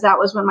because that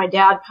was when my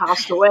dad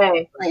passed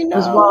away. I know. It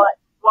was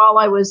while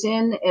I was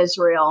in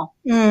Israel.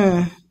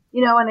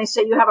 When they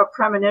say you have a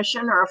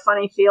premonition or a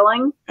funny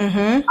feeling,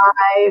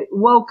 I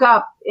woke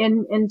up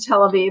in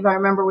Tel Aviv. I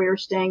remember we were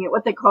staying at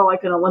what they call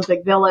like an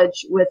Olympic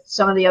Village with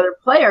some of the other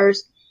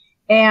players,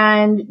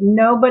 and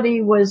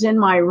nobody was in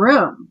my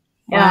room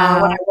when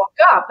I woke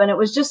up. And it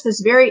was just this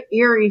very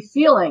eerie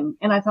feeling.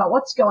 And I thought,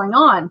 what's going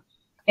on?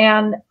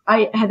 And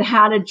I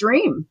had a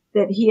dream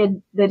that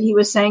he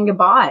was saying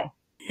goodbye.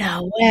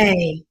 No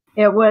way.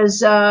 It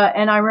was,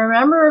 and I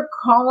remember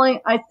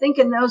calling, I think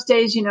in those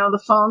days,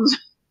 the phones,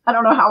 I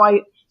don't know how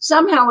I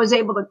somehow was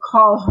able to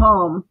call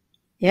home.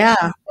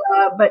 Yeah.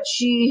 But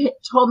she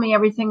told me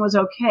everything was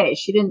okay.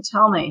 She didn't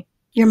tell me.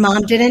 Your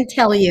mom didn't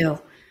tell you.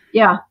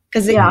 Yeah.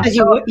 Because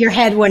your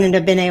head wouldn't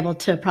have been able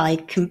to probably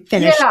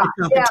finish the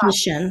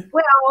competition.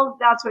 Yeah. Well,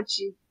 that's what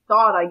she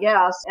thought, I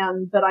guess.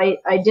 But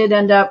I did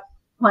end up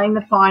playing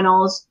the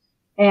finals,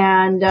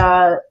 and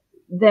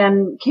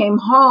then came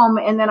home.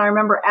 And then I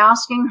remember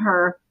asking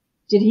her,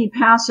 "Did he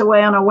pass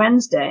away on a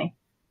Wednesday?"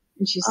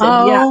 And she said,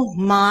 "Oh,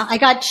 Ma, I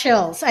got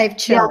chills. I have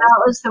chills." Yeah,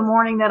 that was the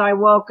morning that I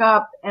woke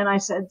up, and I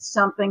said,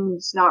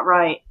 "Something's not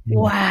right."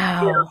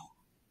 Wow.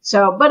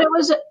 So, but it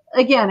was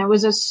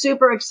a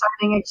super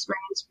exciting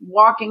experience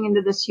walking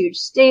into this huge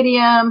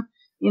stadium,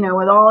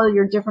 with all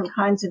your different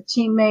kinds of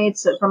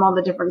teammates from all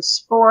the different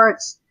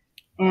sports,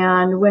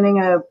 and winning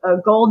a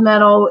gold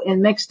medal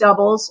in mixed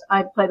doubles.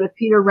 I played with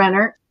Peter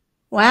Rennert.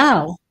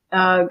 Wow.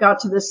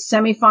 Got to the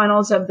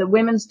semifinals of the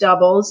women's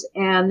doubles,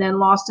 and then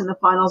lost in the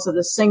finals of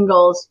the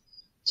singles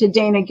to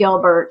Dana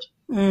Gilbert.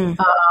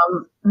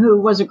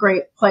 who was a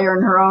great player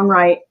in her own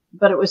right,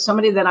 but it was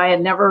somebody that I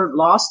had never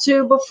lost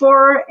to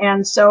before.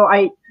 And so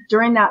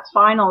during that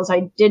finals,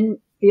 I didn't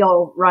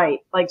feel right.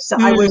 Like, so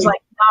I was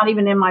like not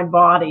even in my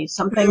body.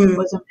 Something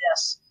was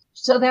amiss.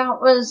 So that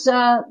was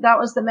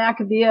the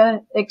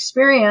Maccabea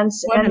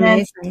experience. What and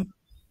amazing. Then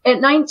at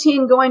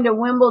 19 going to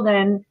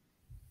Wimbledon,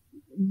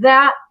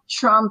 that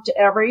trumped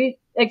every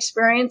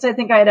experience I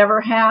think I had ever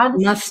had.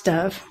 Must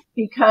have.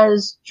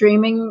 Because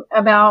dreaming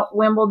about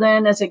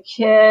Wimbledon as a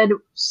kid,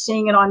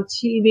 seeing it on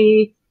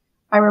TV,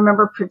 I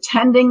remember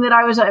pretending that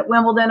I was at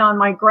Wimbledon on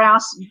my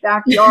grass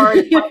backyard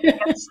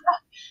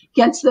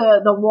against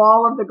the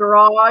wall of the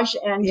garage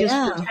and just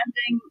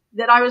pretending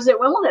that I was at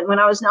Wimbledon when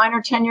I was 9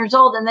 or 10 years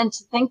old. And then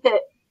to think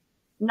that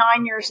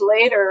 9 years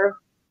later,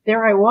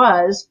 there I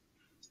was,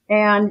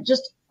 and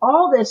just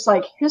all this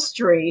like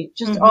history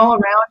just all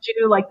around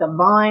you, like the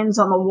vines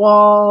on the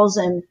walls,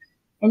 and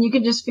you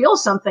could just feel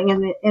something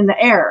in the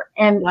air.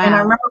 And I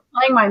remember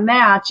playing my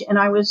match, and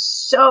I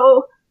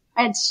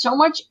had so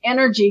much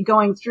energy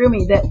going through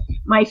me that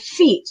my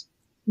feet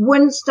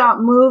wouldn't stop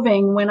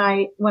moving when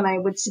I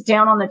would sit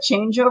down on the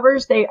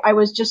changeovers. I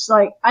was just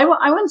like, I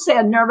wouldn't say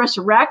a nervous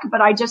wreck, but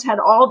I just had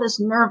all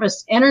this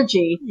nervous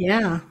energy.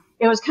 Yeah.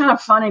 It was kind of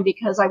funny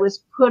because I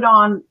was put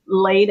on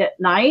late at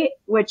night,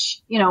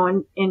 which, you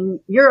know, in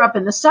Europe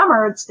in the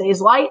summer, it stays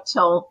light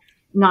till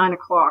 9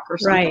 o'clock or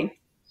something. Right.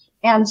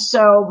 And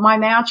so my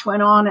match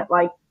went on at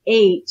like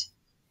 8,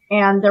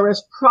 and there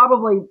was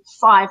probably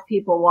 5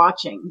 people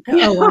watching.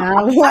 Oh,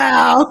 wow.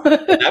 Wow.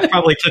 That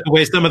probably took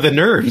away some of the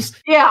nerves.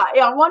 Yeah.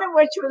 One of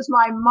which was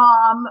my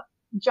mom,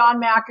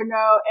 John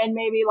McEnroe, and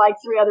maybe like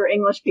 3 other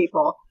English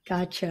people.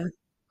 Gotcha.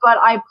 But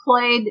I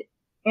played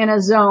in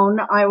a zone.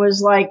 I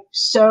was like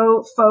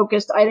so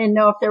focused. I didn't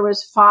know if there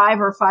was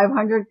 5 or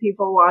 500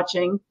 people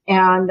watching.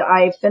 And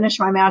I finished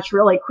my match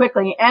really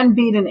quickly and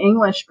beat an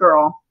English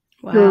girl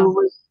who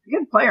was a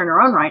good player in her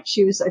own right.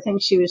 I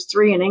think she was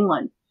 3 in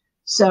England.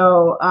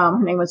 So,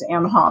 her name was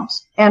Anne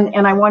Hobbs,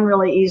 and I won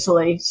really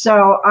easily.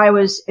 So I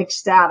was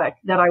ecstatic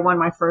that I won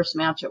my first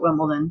match at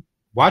Wimbledon.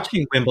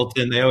 Watching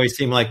Wimbledon, they always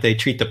seem like they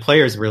treat the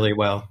players really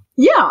well.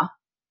 Yeah.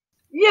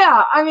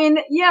 Yeah. I mean,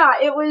 yeah,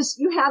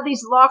 you had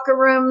these locker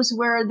rooms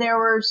where there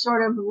were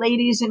sort of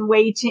ladies in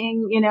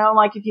waiting, you know,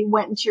 like if you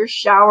went into your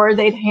shower,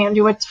 they'd hand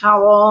you a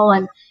towel,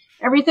 and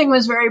everything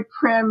was very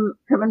prim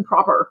and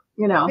proper,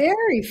 you know.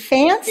 Very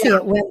fancy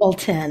at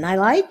Wimbledon. I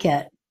like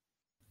it.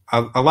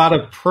 A lot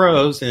of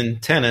pros in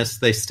tennis,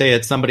 they stay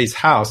at somebody's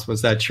house.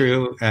 Was that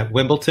true at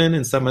Wimbledon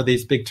in some of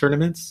these big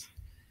tournaments?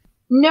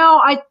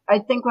 No, I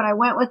think when I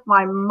went with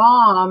my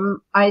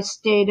mom, I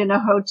stayed in a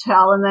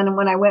hotel. And then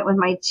when I went with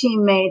my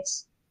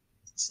teammates,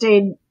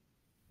 there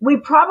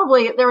was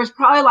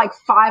probably like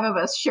 5 of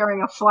us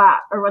sharing a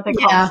flat, or what they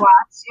call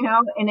flats, you know,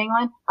 in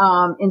England.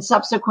 In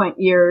subsequent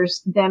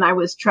years, then I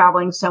was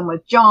traveling some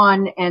with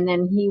John, and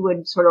then he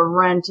would sort of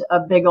rent a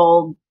big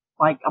old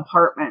like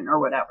apartment or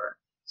whatever.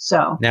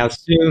 So now,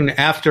 soon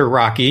after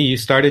Rocky, you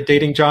started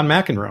dating John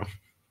McEnroe.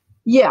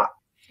 Yeah.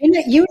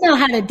 You know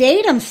how to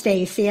date him,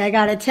 Stacy. I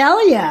got to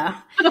tell you.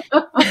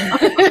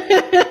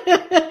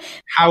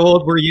 How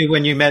old were you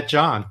when you met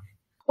John?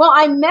 Well,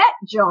 I met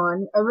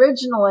John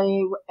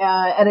originally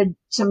at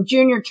some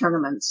junior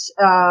tournaments.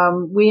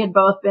 We had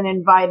both been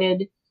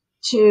invited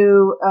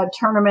to a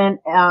tournament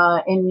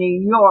in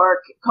New York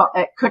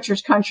at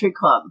Kutcher's Country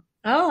Club.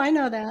 Oh, I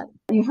know that.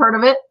 You've heard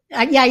of it?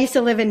 Yeah, I used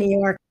to live in New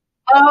York.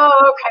 Oh,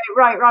 okay.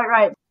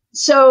 Right.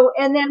 So,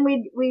 and then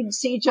we'd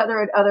see each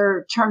other at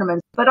other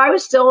tournaments, but I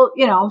was still,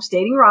 you know,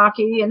 dating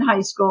Rocky in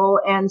high school.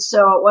 And so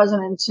it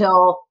wasn't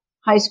until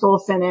high school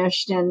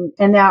finished and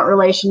that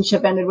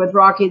relationship ended with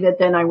Rocky that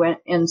then I went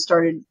and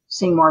started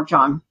seeing more of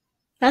John.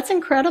 That's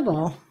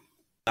incredible.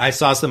 I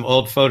saw some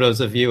old photos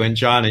of you and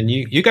John, and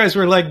you guys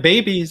were like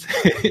babies.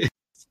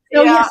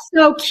 Oh, yeah.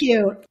 So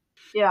cute.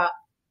 Yeah.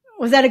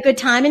 Was that a good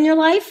time in your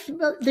life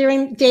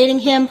during dating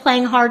him,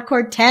 playing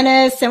hardcore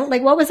tennis? And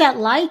like, what was that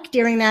like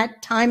during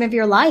that time of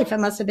your life? It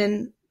must have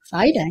been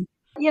exciting.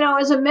 You know, it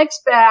was a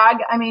mixed bag.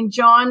 I mean,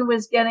 John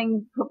was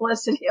getting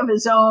publicity of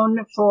his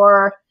own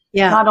for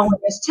not only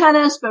his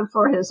tennis, but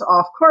for his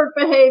off-court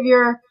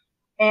behavior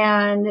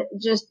and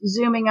just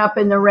zooming up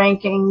in the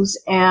rankings.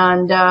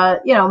 And,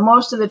 you know,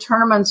 most of the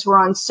tournaments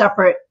were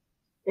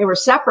they were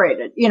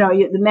separated. You know,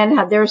 the men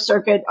had their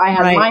circuit. I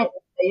had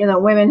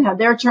women had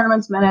their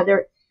tournaments, men had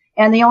their.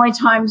 And the only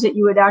times that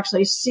you would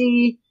actually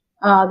see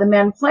the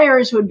men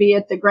players would be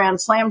at the Grand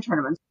Slam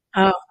tournaments.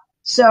 Oh.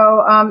 So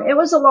it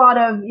was a lot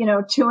of, you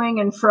know, toing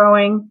and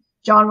froing.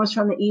 John was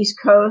from the East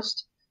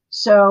Coast.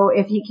 So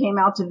if he came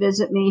out to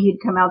visit me, he'd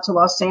come out to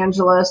Los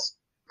Angeles.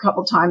 A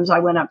couple times I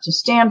went up to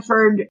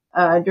Stanford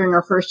during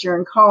our first year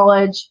in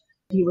college.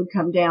 He would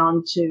come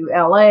down to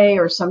LA,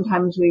 or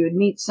sometimes we would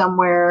meet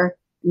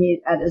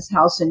at his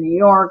house in New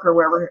York or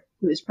wherever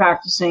he was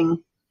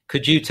practicing.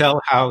 Could you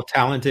tell how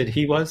talented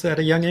he was at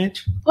a young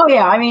age? Oh,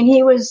 yeah. I mean,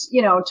 he was,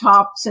 you know,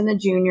 tops in the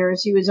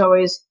juniors. He was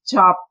always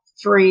top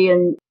 3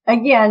 in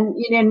again,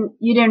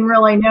 you didn't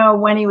really know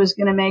when he was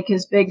going to make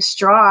his big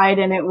stride.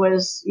 And it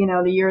was,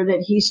 the year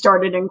that he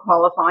started in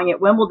qualifying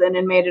at Wimbledon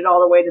and made it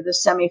all the way to the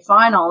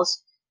semifinals,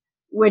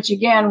 which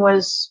again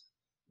was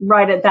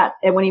right at that,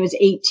 when he was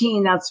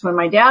 18. That's when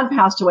my dad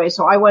passed away.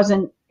 So I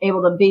wasn't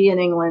able to be in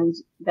England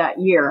that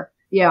year.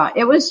 Yeah,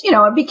 it was,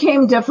 it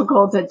became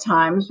difficult at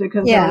times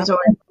because there was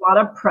always a lot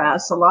of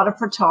press, a lot of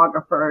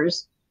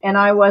photographers, and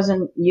I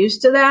wasn't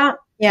used to that.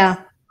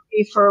 Yeah.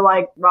 For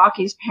like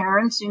Rocky's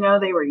parents,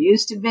 they were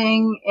used to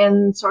being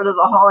in sort of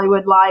the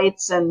Hollywood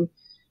lights and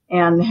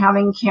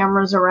having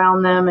cameras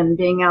around them and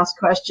being asked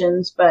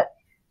questions. But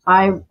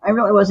I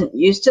really wasn't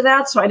used to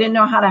that. So I didn't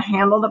know how to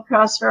handle the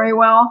press very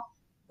well.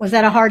 Was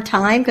that a hard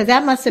time? Because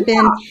that must have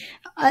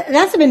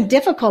been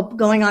difficult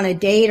going on a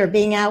date or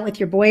being out with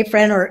your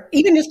boyfriend or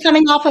even just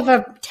coming off of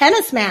a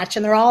tennis match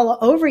and they're all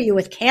over you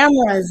with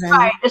cameras.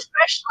 Right,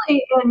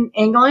 especially in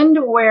England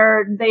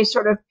where they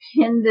sort of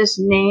pinned this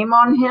name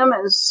on him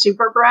as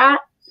Super Brat.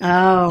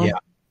 Oh.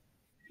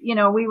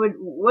 Yeah. We would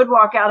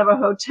walk out of a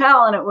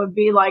hotel and it would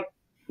be like,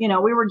 we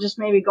were just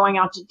maybe going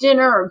out to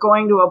dinner or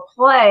going to a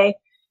play.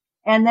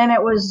 And then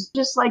it was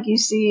just like you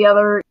see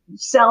other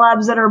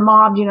celebs that are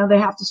mobbed, they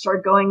have to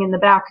start going in the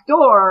back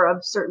door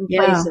of certain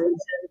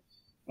places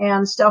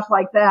and stuff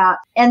like that.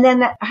 And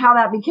then how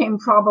that became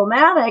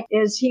problematic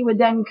is he would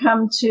then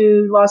come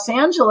to Los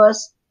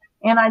Angeles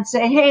and I'd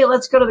say, hey,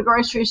 let's go to the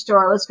grocery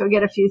store. Let's go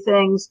get a few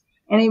things.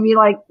 And he'd be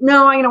like,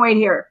 no, I'm going to wait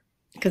here.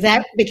 Because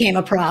that became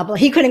a problem.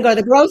 He couldn't go to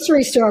the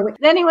grocery store.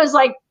 Then he was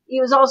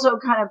also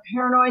kind of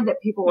paranoid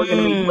that people were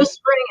going to be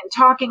whispering and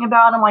talking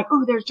about him like,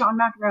 oh, there's John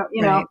McEnroe,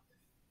 know.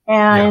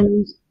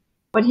 And,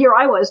 but here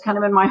I was kind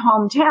of in my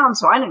hometown,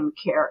 so I didn't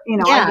care. I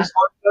just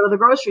wanted to go to the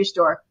grocery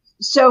store.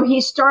 So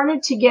he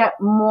started to get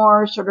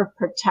more sort of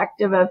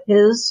protective of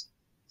his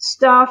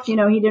stuff. He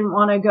didn't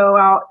want to go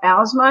out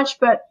as much,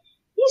 but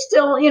he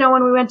still,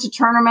 when we went to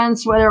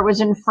tournaments, whether it was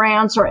in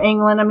France or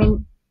England, I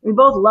mean, we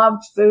both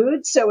loved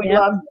food. So we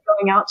loved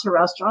going out to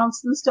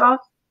restaurants and stuff.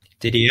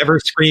 Did he ever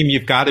scream,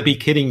 "You've got to be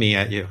kidding me"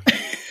 at you?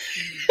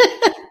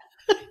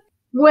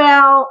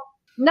 Well,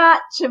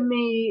 not to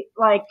me,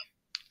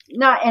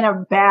 not in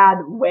a bad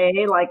way,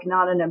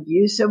 not an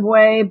abusive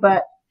way,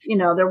 but,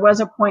 there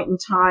was a point in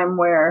time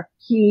where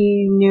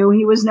he knew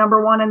he was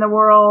number one in the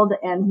world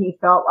and he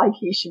felt like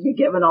he should be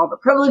given all the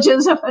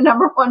privileges of a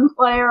number one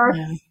player.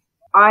 Yeah.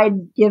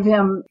 I'd give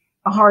him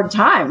a hard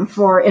time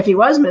for if he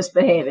was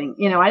misbehaving.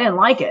 I didn't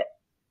like it.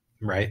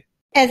 Right.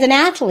 As an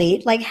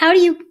athlete, how do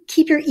you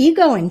keep your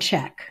ego in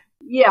check?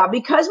 Yeah,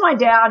 because my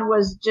dad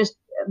was just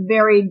a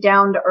very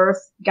down to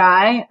earth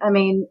guy. I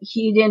mean,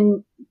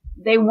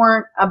 they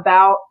weren't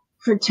about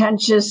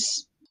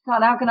pretentious.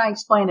 God, how can I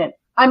explain it?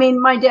 I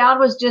mean, my dad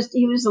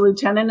he was a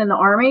lieutenant in the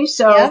Army.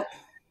 So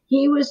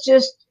he was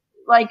just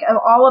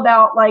all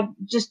about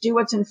just do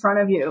what's in front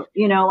of you.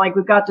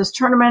 We've got this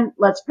tournament.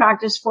 Let's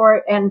practice for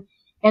it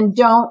and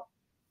don't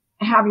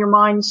have your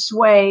mind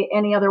sway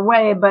any other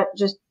way, but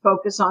just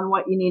focus on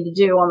what you need to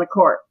do on the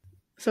court.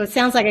 So it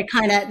sounds like it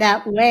kind of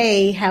that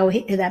way,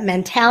 that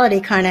mentality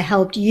kind of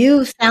helped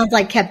you, sounds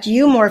like kept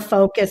you more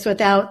focused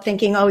without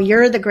thinking, oh,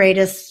 you're the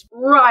greatest.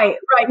 Right.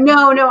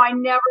 No, I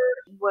never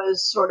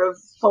was sort of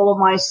full of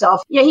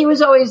myself. Yeah, he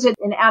was always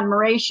in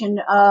admiration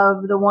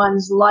of the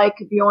ones like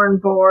Bjorn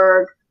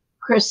Borg,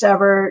 Chris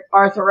Evert,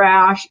 Arthur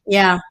Ashe.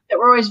 Yeah. That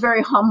were always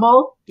very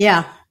humble.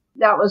 Yeah.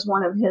 That was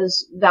one of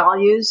his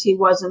values. He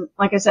wasn't,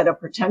 like I said, a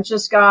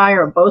pretentious guy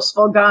or a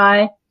boastful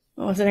guy.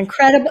 It was an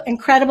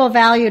incredible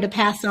value to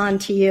pass on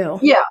to you.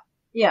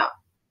 Yeah.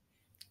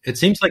 It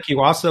seems like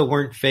you also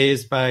weren't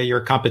fazed by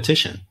your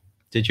competition.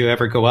 Did you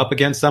ever go up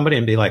against somebody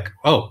and be like,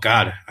 oh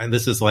God,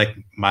 this is like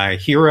my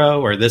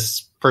hero, or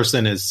this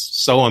person is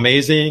so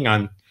amazing,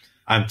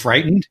 I'm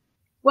frightened?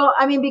 Well,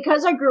 I mean,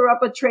 because I grew up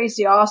with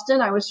Tracy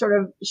Austin,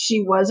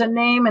 she was a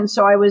name. And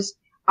so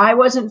I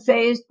wasn't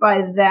fazed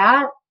by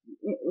that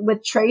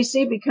with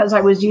Tracy because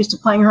I was used to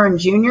playing her in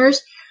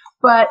juniors.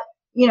 But,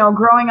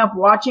 growing up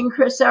watching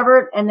Chris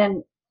Evert and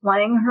then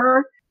playing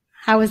her.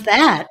 How was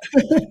that?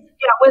 Yeah,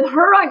 with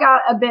her, I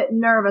got a bit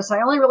nervous.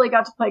 I only really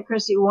got to play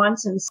Chrissy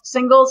once in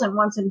singles and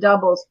once in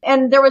doubles.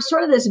 And there was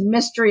sort of this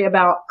mystery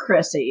about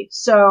Chrissy.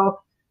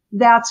 So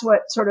that's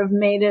what sort of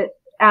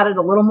added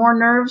a little more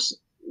nerves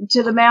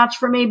to the match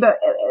for me. But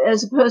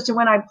as opposed to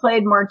when I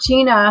played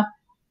Martina,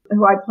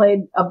 who I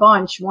played a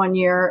bunch one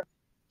year,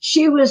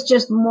 she was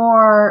just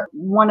more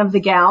one of the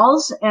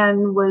gals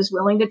and was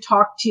willing to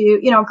talk to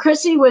you.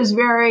 Chrissy was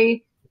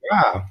very...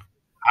 Wow.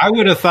 I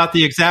would have thought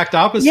the exact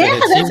opposite. Yeah,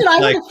 that's what I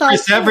would have thought.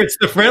 Chris Everett's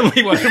the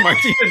friendly one, and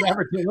Martina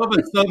Everett's a little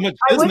bit so much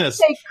business. I wouldn't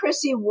say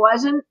Chrissy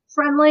wasn't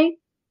friendly.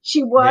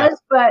 She was,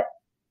 but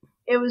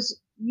it was,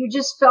 you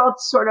just felt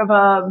sort of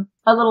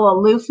a little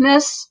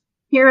aloofness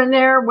here and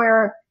there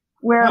where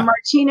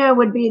Martina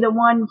would be the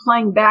one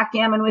playing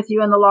backgammon with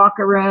you in the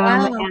locker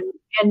room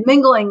and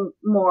mingling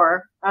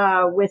more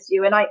with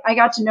you. And I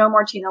got to know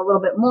Martina a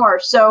little bit more.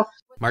 So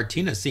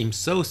Martina seemed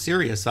so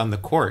serious on the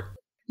court.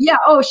 Yeah.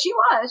 Oh, she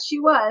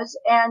was.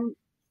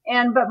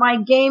 And, but my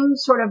game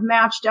sort of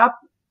matched up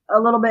a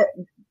little bit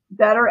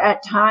better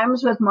at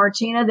times with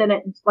Martina than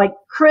it, like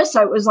Chris,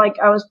 I was like,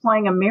 I was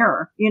playing a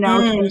mirror, you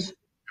know, she was,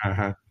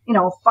 you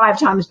know, 5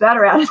 times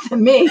better at it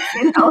than me,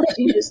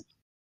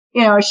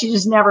 you know, she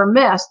just never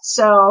missed.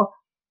 So,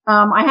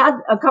 I had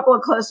a couple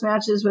of close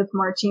matches with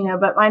Martina,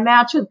 but my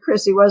match with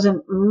Chrissy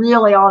wasn't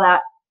really all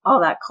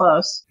that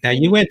close. Now,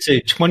 you went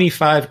to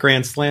 25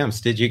 Grand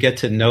Slams. Did you get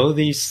to know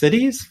these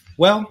cities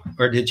well,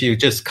 or did you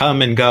just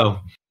come and go?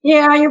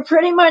 Yeah, you're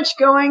pretty much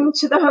going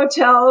to the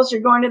hotels,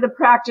 you're going to the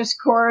practice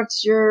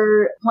courts,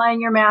 you're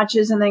playing your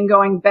matches and then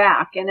going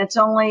back. And it's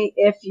only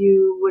if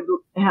you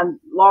would have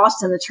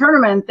lost in the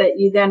tournament that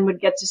you then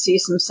would get to see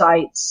some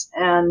sights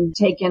and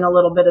take in a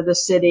little bit of the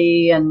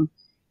city. And,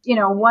 you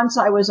know, once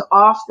I was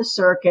off the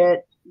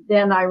circuit,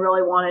 then I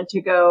really wanted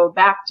to go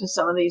back to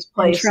some of these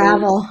places and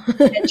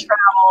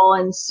travel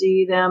and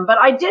see them. But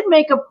I did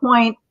make a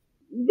point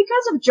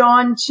because of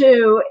John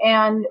too,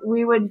 and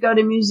we would go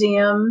to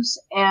museums.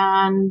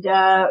 And,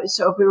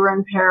 so if we were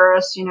in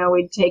Paris, you know,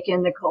 we'd take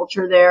in the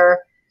culture there.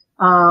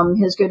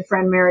 His good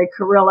friend, Mary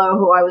Carrillo,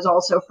 who I was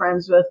also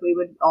friends with, we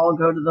would all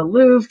go to the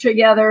Louvre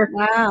together.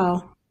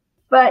 Wow.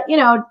 But, you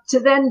know, to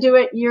then do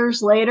it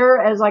years later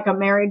as like a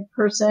married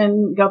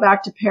person, go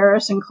back to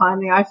Paris and climb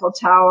the Eiffel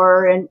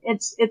Tower. And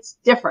it's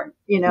different,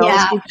 you know.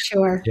 Yeah,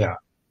 sure. Yeah.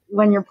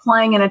 When you're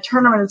playing in a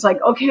tournament, it's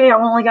like, okay, I've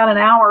only got an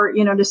hour,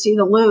 you know, to see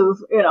the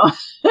Louvre, you know.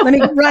 Let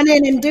me run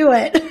in and do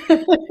it.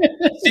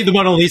 See the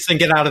Mona Lisa and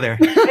get out of there.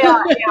 Yeah. I can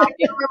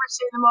remember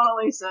seeing the Mona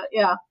Lisa.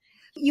 Yeah.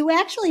 You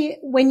actually,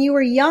 when you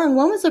were young,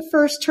 when was the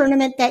first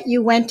tournament that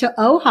you went to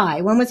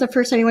Ojai? When was the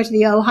first time you went to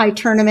the Ojai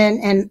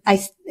tournament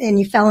and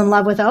you fell in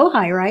love with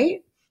Ojai,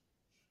 right?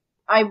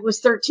 I was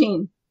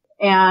 13.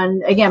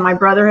 And again, my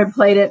brother had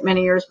played it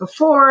many years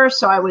before.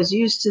 So I was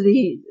used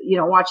to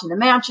watching the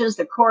matches,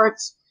 the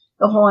courts,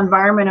 the whole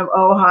environment of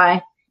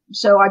Ojai.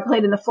 So I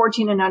played in the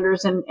 14 and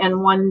unders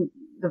and won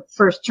the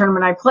first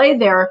tournament I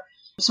played there.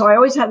 So I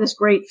always had this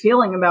great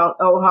feeling about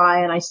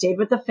Ojai, and I stayed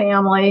with the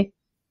family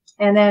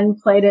and then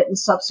played it in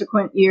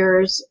subsequent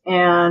years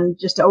and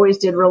just always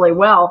did really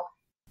well.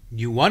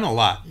 You won a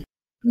lot.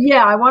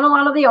 Yeah, I won a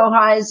lot of the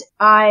Ojais.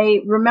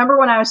 I remember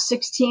when I was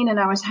 16 and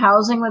I was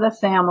housing with a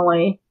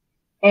family,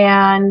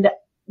 and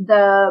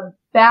the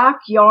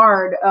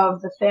backyard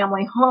of the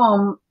family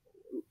home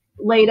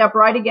laid up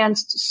right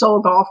against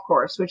Seoul Golf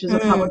Course, which is a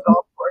public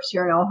golf course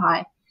here in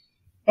Ojai.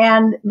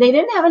 And they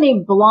didn't have any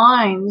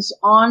blinds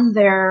on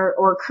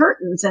or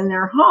curtains in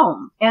their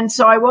home. And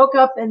so I woke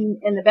up in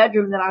the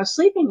bedroom that I was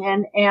sleeping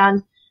in,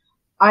 and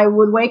I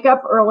would wake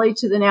up early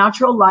to the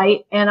natural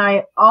light, and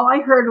all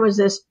I heard was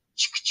this,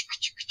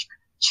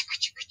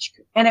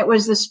 and it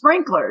was the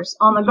sprinklers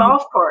on the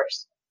golf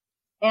course.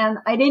 And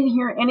I didn't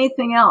hear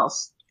anything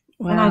else.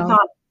 Wow. And I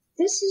thought,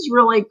 this is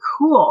really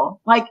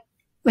cool. Like,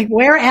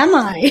 where am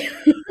I?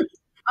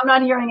 I'm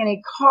not hearing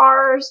any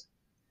cars.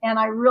 And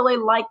I really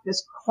like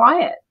this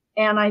quiet.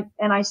 And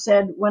I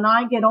said, when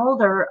I get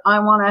older, I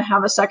want to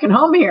have a second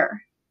home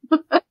here.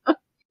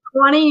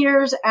 20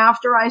 years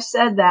after I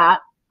said that,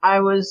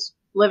 I was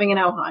living in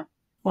Ojai.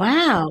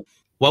 Wow.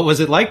 What was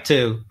it like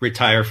to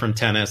retire from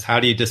tennis? How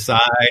do you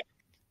decide?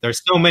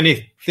 There's so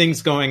many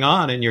things going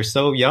on and you're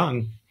so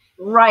young.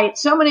 Right.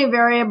 So many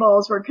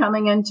variables were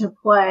coming into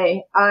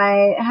play.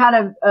 I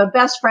had a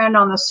best friend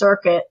on the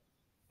circuit,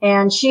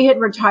 and she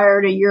had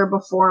retired a year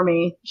before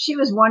me. She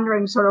was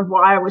wondering sort of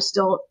why I was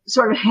still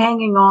sort of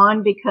hanging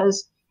on,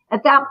 because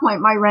at that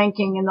point, my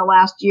ranking in the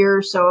last year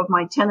or so of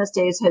my tennis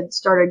days had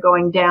started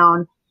going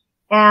down.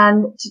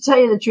 And to tell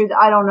you the truth,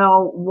 I don't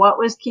know what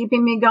was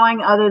keeping me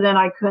going other than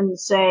I couldn't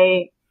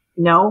say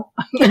no.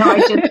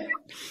 I just,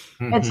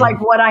 it's like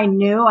what I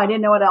knew. I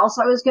didn't know what else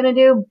I was going to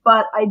do,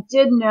 but I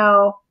did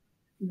know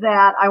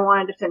that I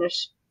wanted to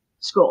finish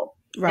school.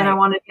 Right. And I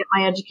wanted to get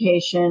my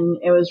education.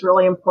 It was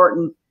really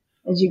important.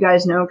 As you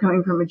guys know,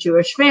 coming from a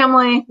Jewish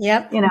family,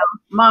 yep.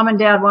 Mom and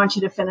dad want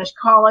you to finish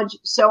college.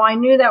 So I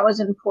knew that was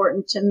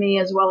important to me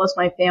as well as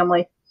my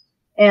family.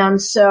 And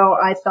so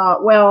I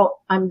thought, well,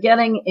 I'm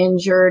getting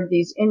injured.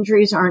 These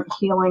injuries aren't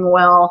healing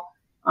well.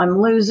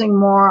 I'm losing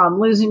more.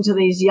 I'm losing to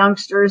these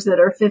youngsters that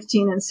are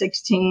 15 and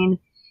 16.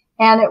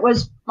 And it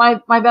was my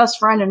best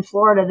friend in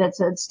Florida that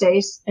said,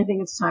 Stace, I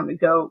think it's time to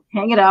go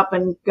hang it up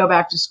and go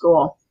back to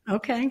school.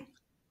 Okay.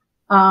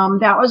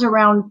 That was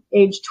around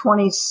age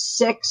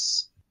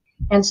 26.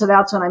 And so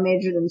that's when I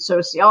majored in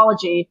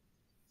sociology,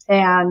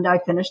 and I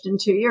finished in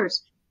 2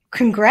 years.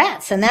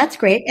 Congrats. And that's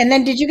great. And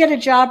then did you get a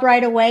job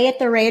right away at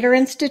the Rader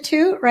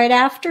Institute right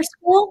after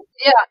school?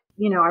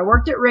 Yeah. I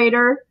worked at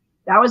Rader.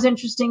 That was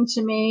interesting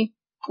to me,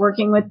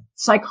 working with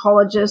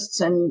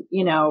psychologists and,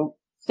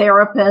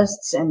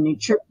 therapists and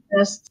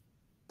nutritionists.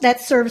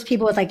 That serves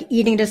people with like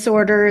eating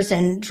disorders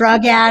and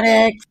drug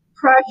addicts.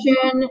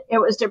 Depression. It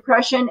was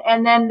depression.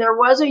 And then there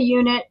was a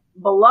unit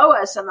below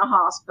us in the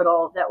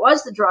hospital that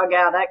was the drug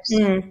addicts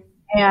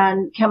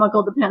and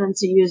chemical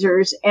dependency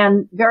users.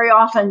 And very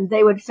often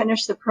they would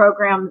finish the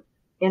program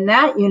in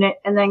that unit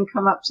and then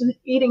come up to the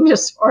eating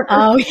disorder.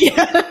 Oh,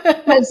 yeah.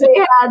 Because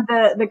they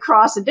had the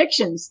cross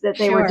addictions that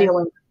they were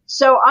dealing with.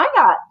 So I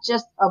got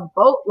just a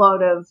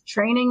boatload of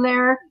training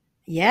there.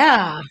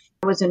 Yeah.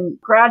 I was in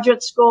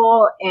graduate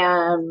school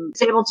and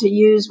was able to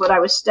use what I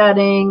was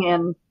studying.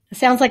 And It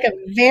sounds like a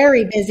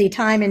very busy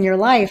time in your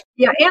life.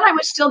 yeah, and I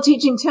was still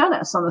teaching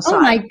tennis on the side.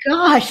 Oh my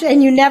gosh.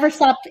 And you never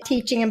stopped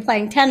teaching and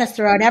playing tennis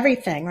throughout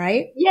everything,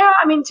 right? Yeah,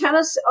 I mean,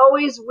 tennis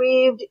always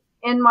weaved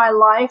in my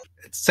life.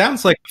 It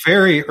sounds like a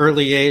very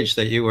early age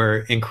that you were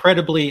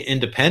incredibly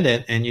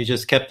independent and you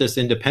just kept this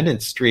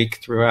independent streak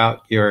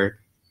throughout your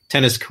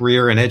tennis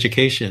career and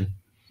education.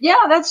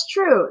 Yeah, that's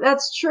true.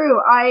 That's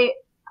true.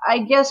 I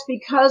guess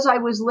because I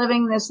was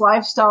living this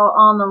lifestyle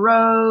on the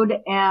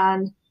road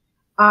and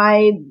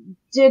I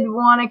did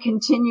want to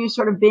continue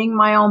sort of being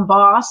my own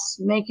boss,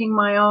 creating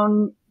my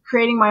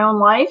own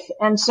life.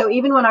 And so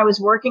even when I was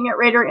working at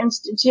Rader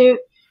Institute,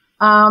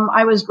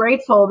 I was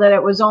grateful that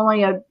it was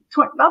only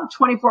about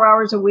 24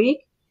 hours a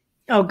week.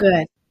 Oh,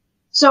 good.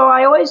 So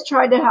I always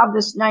tried to have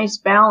this nice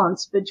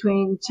balance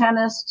between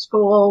tennis,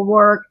 school,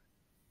 work.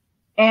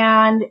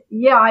 And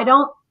yeah, I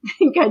don't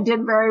think I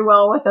did very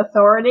well with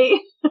authority.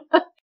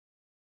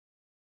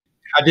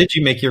 How did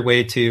you make your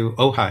way to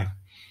Ojai?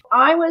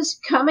 I was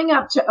coming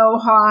up to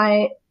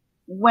Ojai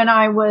when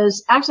I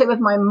was actually with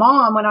my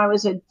mom when I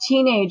was a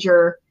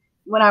teenager.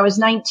 When I was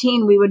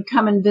 19, we would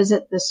come and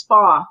visit the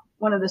spa.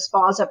 One of the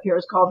spas up here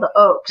is called the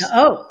Oaks. The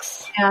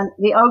Oaks. And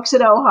the Oaks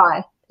at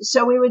Ojai.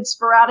 So we would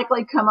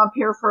sporadically come up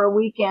here for a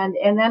weekend.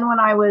 And then when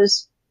I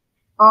was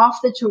off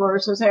the tour,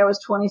 so say I was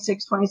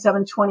 26,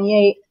 27,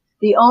 28,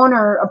 the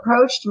owner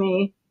approached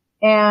me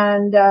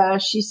and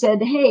she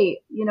said,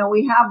 hey,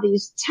 we have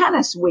these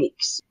tennis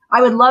weeks.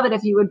 I would love it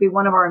if you would be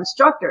one of our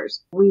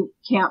instructors. We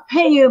can't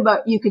pay you,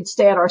 but you could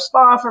stay at our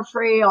spa for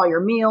free. All your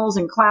meals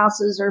and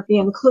classes are be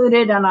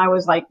included. And I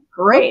was like,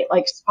 great,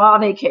 like spa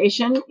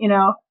vacation,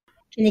 Can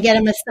you get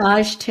a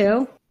massage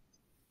too?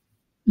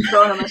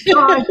 Throwing a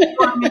massage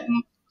for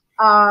me.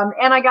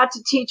 And I got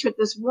to teach with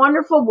this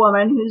wonderful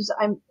woman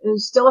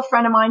who's still a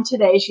friend of mine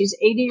today. She's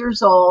 80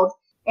 years old.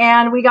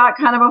 And we got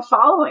kind of a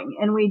following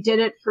and we did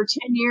it for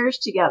 10 years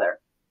together.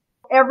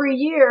 Every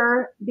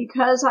year,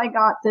 because I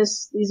got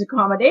these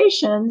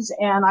accommodations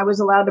and I was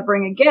allowed to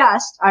bring a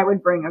guest, I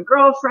would bring a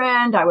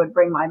girlfriend, I would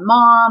bring my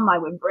mom, I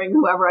would bring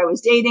whoever I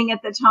was dating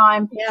at the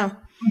time. Yeah.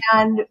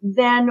 And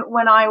then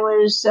when I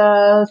was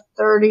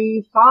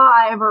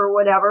 35 or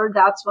whatever,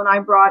 that's when I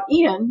brought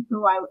Ian,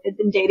 who I had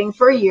been dating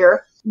for a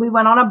year. We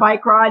went on a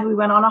bike ride, we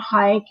went on a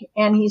hike,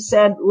 and he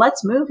said,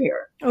 let's move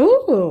here.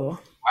 Ooh.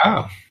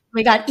 Wow.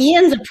 We got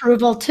Ian's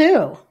approval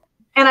too.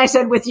 And I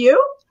said, with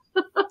you?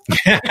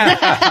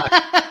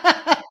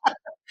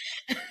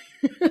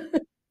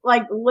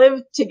 Like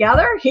live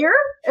together here?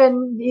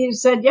 And he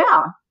said,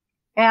 yeah.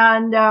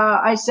 And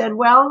I said,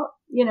 well,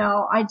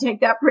 I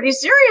take that pretty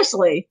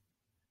seriously.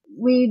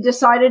 We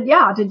decided,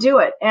 to do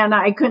it. And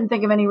I couldn't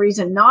think of any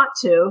reason not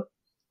to,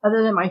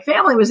 other than my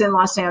family was in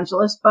Los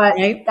Angeles, but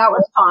Right. That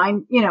was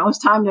fine. It was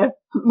time to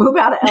move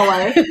out of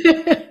LA.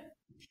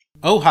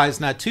 Ojai's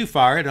not too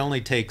far. It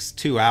only takes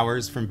 2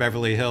 hours from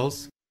Beverly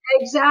Hills.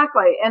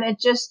 Exactly. And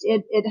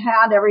it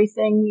had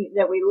everything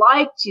that we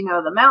liked,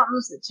 the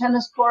mountains, the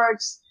tennis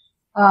courts,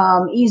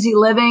 easy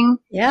living.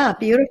 Yeah,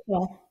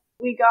 beautiful.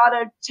 We got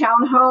a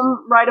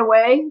townhome right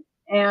away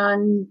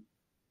and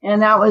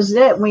that was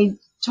it. We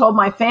told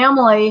my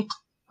family,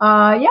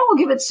 we'll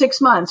give it 6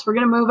 months. We're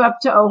going to move up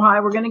to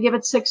Ojai. We're going to give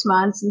it 6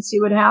 months and see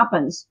what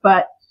happens.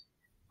 But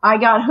I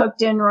got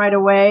hooked in right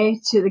away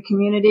to the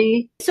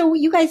community. So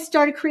you guys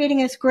started creating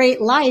this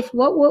great life.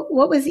 What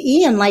was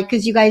Ian like?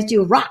 Because you guys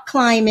do rock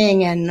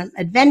climbing and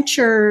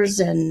adventures,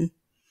 and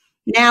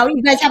now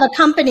you guys have a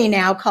company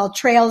now called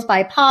Trails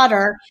by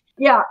Potter.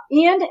 Yeah,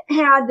 Ian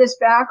had this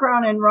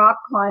background in rock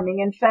climbing.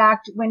 In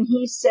fact, when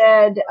he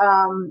said,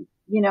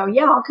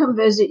 I'll come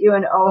visit you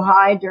in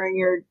Ojai during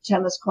your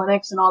tennis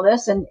clinics and all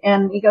this,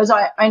 and he goes,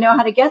 I know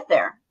how to get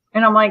there.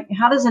 And I'm like,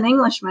 how does an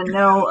Englishman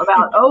know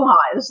about Ojai,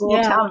 this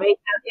little town of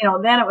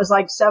 8,000, then it was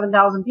like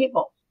 7,000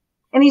 people.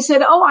 And he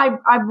said,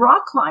 I've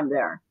rock climbed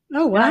there.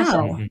 Oh, wow. And I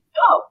said,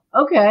 oh,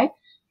 okay.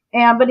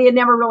 But he had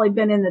never really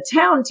been in the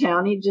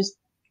town. He'd just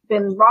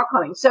been rock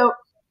climbing. So,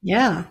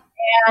 yeah.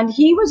 And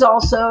he was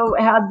also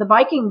had the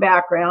biking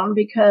background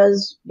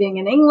because being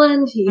in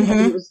England, he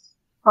was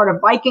part of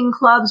biking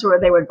clubs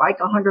where they would bike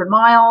 100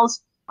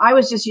 miles. I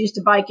was just used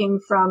to biking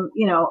from,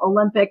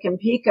 Olympic and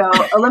South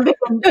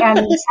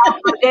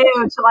Rodeo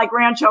to like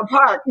Rancho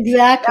Park.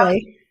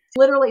 Exactly.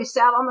 Literally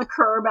sat on the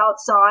curb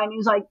outside and he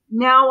was like,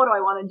 now what do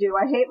I want to do?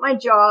 I hate my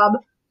job.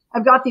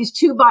 I've got these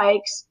 2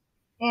 bikes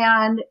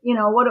and,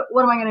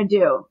 what am I going to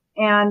do?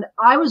 And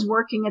I was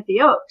working at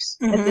the Oaks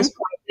at this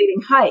point,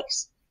 leading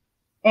hikes.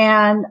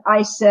 And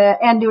I said,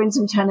 and doing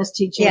some tennis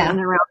teaching in and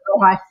around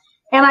Ojai.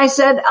 And I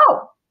said,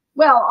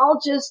 well,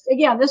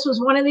 this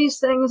was one of these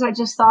things. I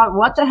just thought,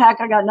 what the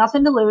heck? I got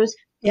nothing to lose.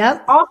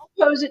 Yep. I'll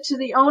propose it to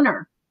the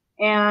owner.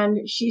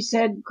 And she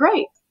said,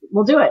 great,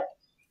 we'll do it.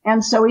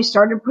 And so we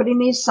started putting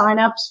these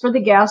signups for the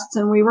guests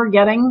and we were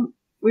getting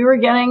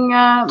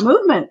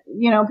movement.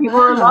 People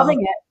were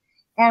loving it.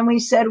 And we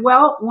said,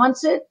 well,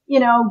 once it,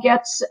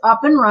 gets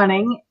up and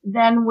running,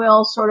 then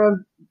we'll sort of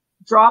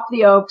drop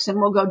the Oaks and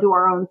we'll go do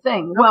our own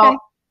thing. Okay. Well,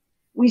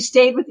 we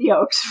stayed with the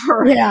Oaks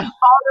for Yeah.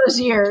 all those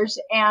years.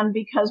 And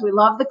because we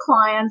loved the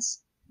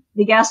clients,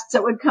 the guests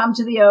that would come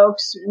to the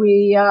Oaks,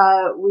 we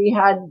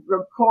had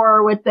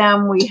rapport with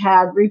them. We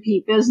had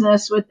repeat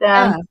business with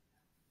them. Yeah.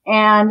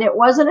 And it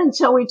wasn't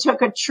until we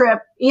took a trip.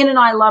 Ian and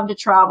I love to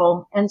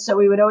travel. And so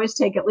we would always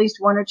take at least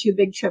 1 or 2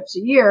 big trips a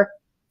year.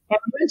 And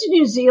we went to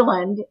New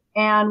Zealand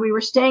and we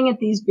were staying at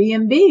these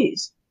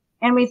B&Bs.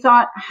 And we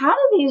thought, how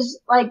do these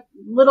like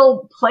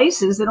little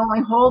places that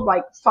only hold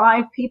like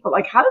 5 people,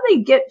 like how do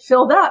they get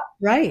filled up?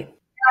 Right.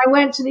 I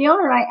went to the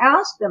owner and I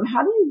asked them,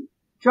 how do you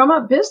drum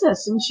up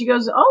business? And she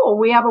goes, oh,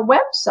 we have a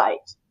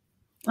website.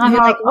 And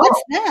you're like,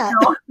 what's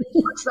that?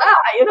 What's that?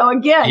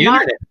 Again,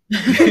 not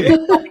the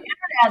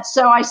internet.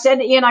 So I said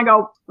to Ian, I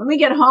go, when we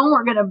get home,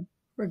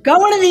 we're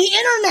going to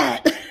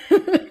the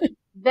internet.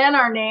 Then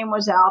our name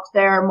was out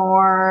there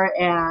more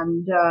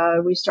and,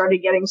 we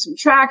started getting some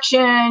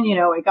traction.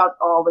 We got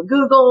all the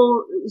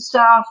Google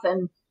stuff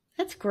and.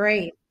 That's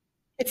great.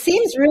 It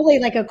seems really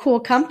like a cool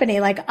company.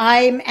 Like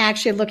I'm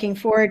actually looking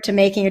forward to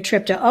making a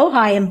trip to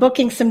Ojai and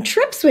booking some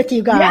trips with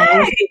you guys.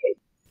 Yay!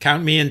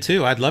 Count me in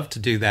too. I'd love to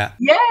do that.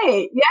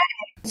 Yay! Yay!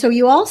 So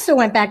you also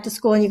went back to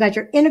school and you got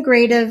your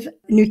integrative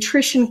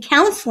nutrition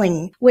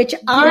counseling, which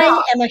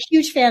I am a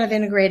huge fan of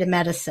integrative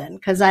medicine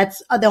because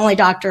that's the only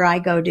doctor I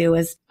go to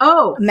is,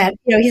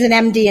 he's an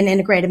MD and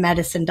integrative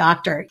medicine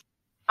doctor.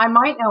 I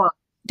might know him.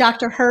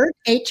 Dr. Hurt,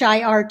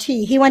 Hirt.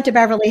 He went to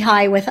Beverly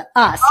High with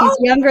us. He's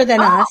younger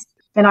than us.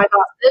 And I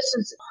thought this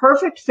is a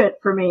perfect fit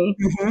for me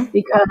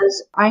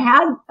because I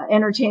had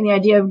entertained the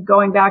idea of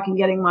going back and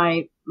getting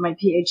my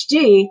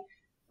PhD.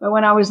 But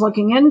when I was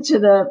looking into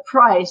the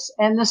price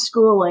and the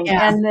schooling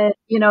and the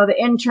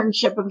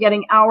internship of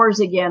getting hours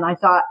again, I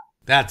thought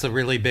that's a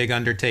really big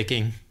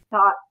undertaking.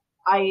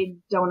 I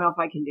don't know if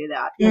I can do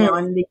that,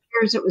 and the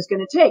years it was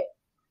going to take.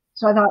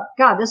 So I thought,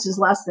 God, this is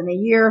less than a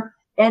year.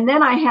 And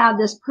then I had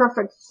this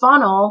perfect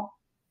funnel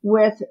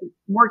with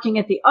working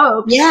at the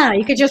Oaks. Yeah.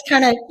 You could just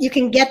you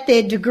can get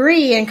the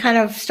degree and kind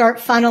of start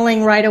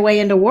funneling right away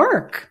into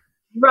work.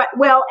 Right.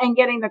 Well, and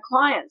getting the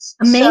clients.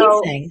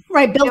 Amazing. So,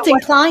 right. Built-in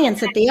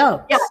clients at the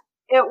Oaks. Yeah.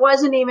 It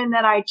wasn't even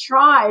that I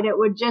tried. It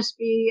would just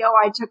be,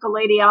 I took a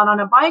lady out on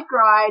a bike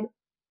ride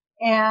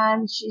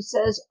and she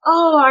says,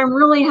 I'm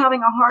really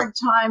having a hard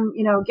time,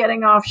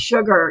 getting off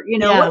sugar.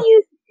 What do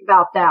you think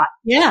about that?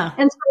 Yeah.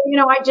 And so,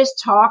 I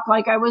just talk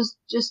like I was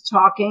just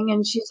talking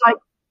and she's like,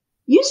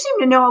 you seem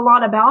to know a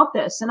lot about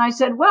this. And I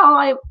said,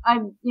 well,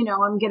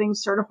 I'm getting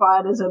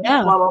certified as a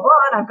blah, blah, blah.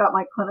 And I've got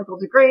my clinical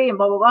degree and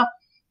blah, blah, blah.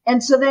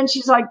 And so then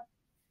she's like,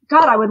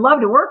 God, I would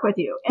love to work with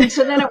you. And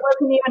so then it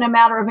wasn't even a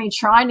matter of me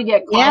trying to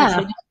get clients.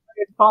 They just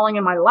started falling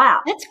in my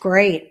lap. That's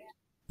great.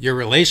 Your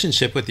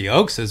relationship with the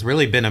Oaks has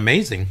really been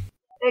amazing.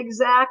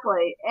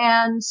 Exactly.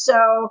 And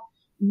so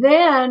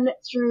then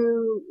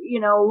through,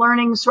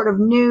 learning sort of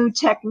new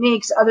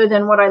techniques other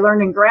than what I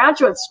learned in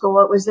graduate school,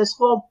 it was this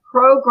whole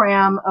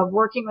program of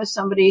working with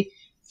somebody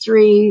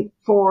 3,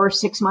 4,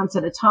 6 months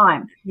at a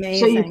time. Amazing.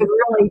 So you could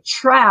really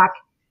track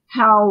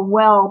how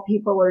well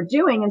people are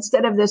doing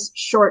instead of this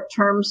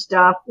short-term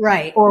stuff.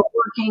 Right. Or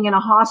working in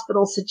a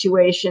hospital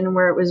situation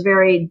where it was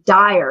very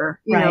dire,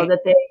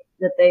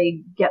 that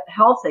they get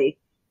healthy.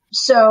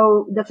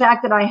 So the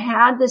fact that I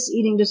had this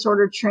eating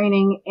disorder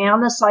training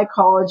and the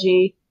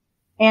psychology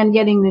and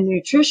getting the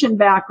nutrition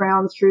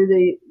background through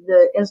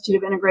the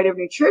Institute of Integrative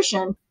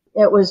Nutrition,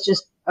 it was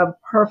just a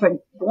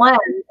perfect blend.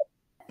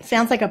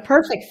 Sounds like a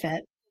perfect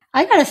fit.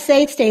 I gotta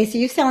say, Stacy,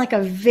 you sound like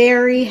a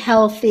very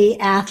healthy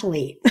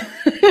athlete.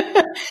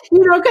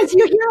 Because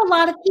you hear a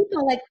lot of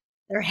people like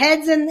their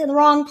heads in the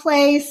wrong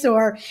place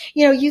or,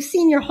 you've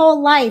seen your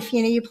whole life,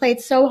 you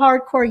played so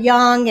hardcore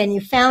young and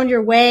you found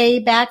your way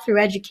back through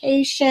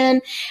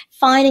education,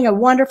 finding a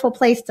wonderful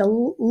place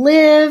to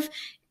live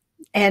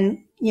and,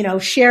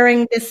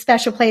 sharing this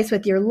special place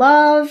with your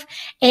love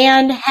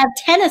and have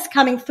tennis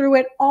coming through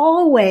it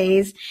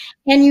always.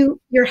 And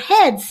your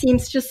head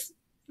seems just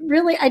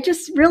really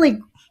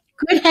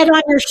good head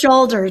on your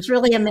shoulders.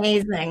 Really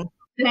amazing.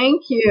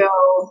 Thank you.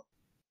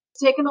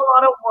 It's taken a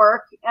lot of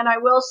work. And I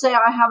will say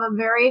I have a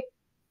very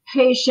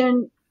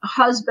patient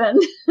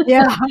husband.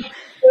 Yeah.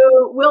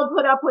 Who will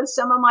put up with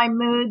some of my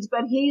moods,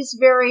 but he's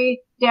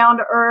very down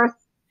to earth,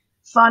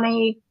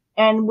 funny,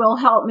 and will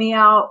help me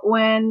out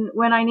when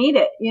I need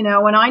it,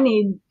 when I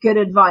need good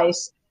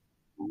advice.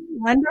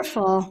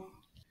 Wonderful.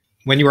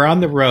 When you were on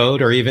the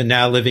road or even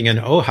now living in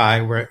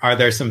Ojai, are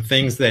there some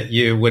things that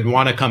you would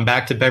want to come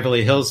back to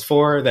Beverly Hills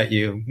for that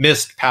you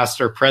missed past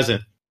or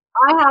present?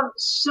 I have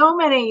so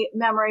many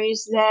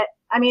memories that,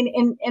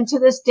 and to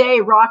this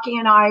day, Rocky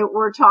and I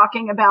were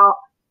talking about,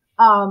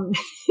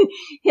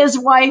 his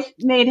wife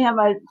made him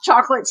a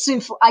chocolate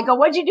souffle. I go,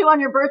 what'd you do on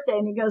your birthday?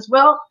 And he goes,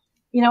 well,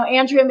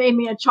 Andrea made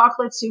me a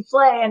chocolate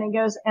souffle. And he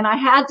goes, and I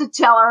had to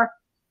tell her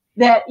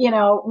that,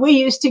 we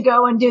used to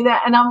go and do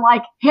that. And I'm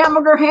like,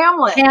 Hamburger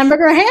Hamlet.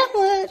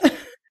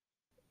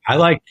 I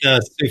like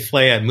the souffle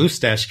at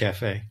Moustache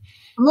Cafe.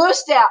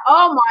 Moustache.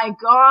 Oh my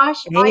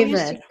gosh. David. I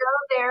used to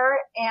go there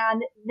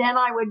and then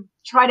I would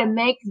try to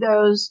make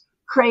those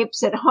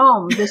crepes at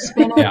home, the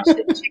spinach,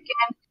 the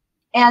chicken.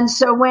 And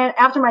so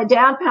after my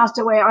dad passed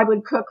away, I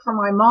would cook for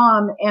my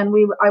mom, and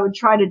I would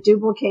try to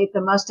duplicate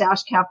the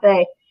Mustache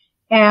Cafe.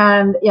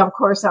 And, of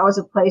course, that was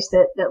a place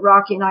that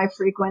Rocky and I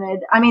frequented.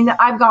 I mean,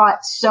 I've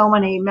got so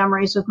many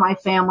memories with my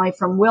family,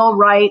 from Will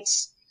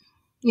Wright's,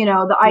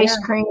 the ice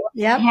cream,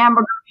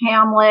 hamburger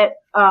Hamlet,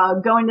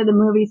 going to the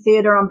movie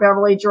theater on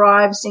Beverly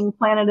Drive, seeing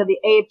Planet of the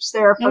Apes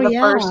there for the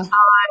first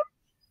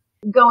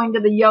time, going to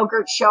the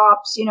yogurt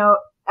shops,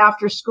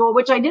 after school,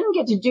 which I didn't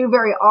get to do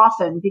very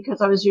often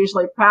because I was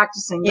usually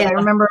practicing. But I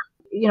remember,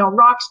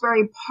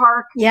 Roxbury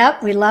Park.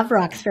 Yep, we love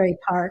Roxbury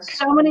Park.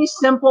 So many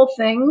simple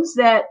things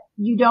that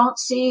you don't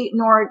see,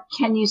 nor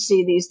can you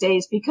see these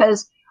days,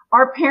 because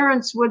our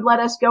parents would let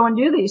us go and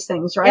do these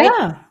things, right?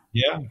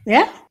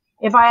 Yeah.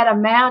 If I had a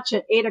match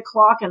at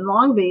 8:00 in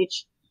Long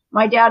Beach,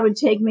 my dad would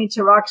take me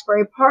to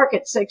Roxbury Park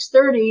at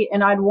 6:30,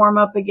 and I'd warm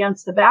up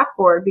against the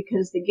backboard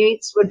because the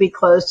gates would be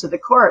closed to the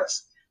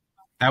courts.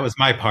 That was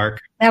my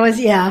park. That was,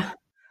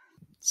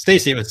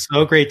 Stacy, it was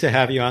so great to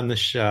have you on the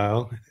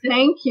show.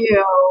 Thank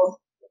you.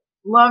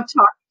 Love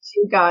talking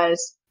to you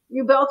guys.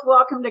 You're both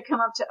welcome to come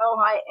up to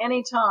Ojai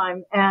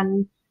anytime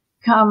and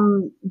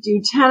come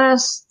do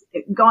tennis,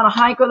 go on a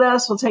hike with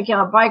us. We'll take you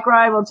on a bike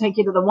ride. We'll take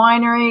you to the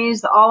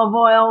wineries, the olive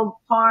oil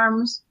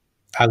farms.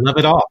 I love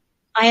it all.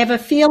 I have a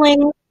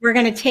feeling we're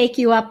going to take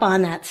you up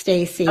on that,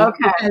 Stacy.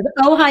 Okay.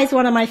 Ojai is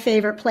one of my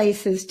favorite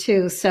places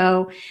too.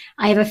 So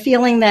I have a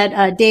feeling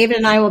that David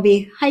and I will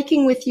be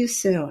hiking with you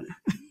soon.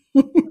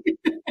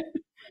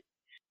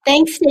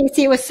 Thanks,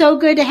 Stacy. It was so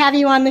good to have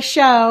you on the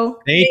show.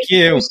 Thank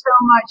you. Thank you so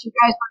much. You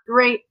guys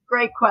were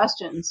great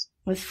questions.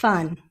 It was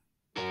fun.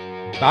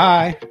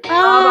 Bye.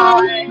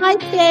 Bye. Bye,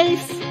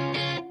 Stace.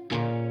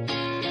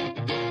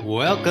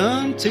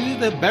 Welcome to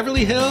the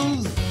Beverly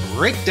Hills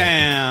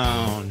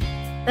Breakdown.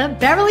 The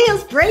Beverly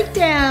Hills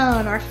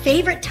Breakdown, our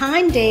favorite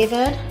time,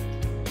 David.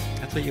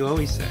 That's what you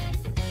always say.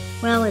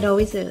 Well, it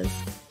always is.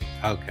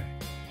 Okay.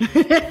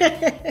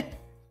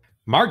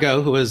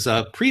 Margot, who was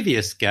a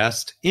previous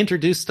guest,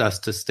 introduced us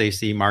to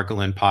Stacy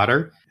Margolin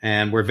Potter,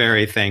 and we're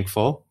very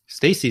thankful.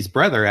 Stacy's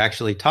brother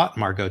actually taught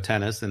Margot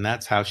tennis, and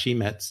that's how she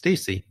met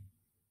Stacy.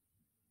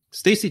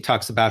 Stacy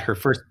talks about her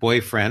first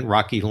boyfriend,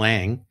 Rocky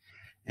Lang,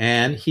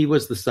 and he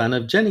was the son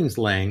of Jennings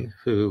Lang,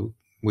 who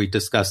we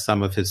discussed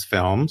some of his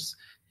films.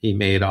 He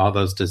made all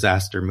those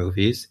disaster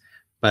movies.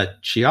 But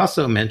she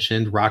also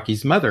mentioned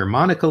Rocky's mother,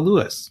 Monica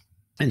Lewis,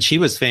 and she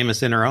was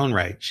famous in her own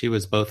right. She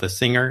was both a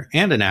singer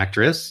and an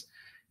actress.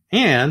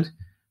 And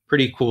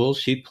pretty cool,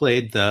 she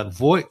played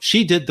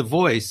she did the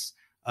voice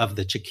of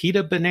the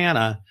Chiquita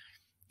Banana,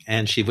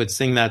 and she would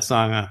sing that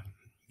song.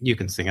 You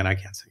can sing it, I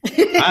can't sing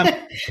it.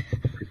 I'm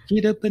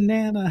Chiquita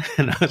Banana.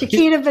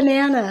 Chiquita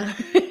Banana.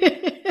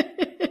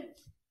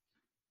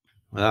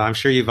 Well, I'm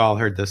sure you've all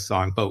heard this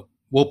song, but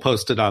we'll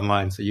post it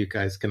online so you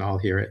guys can all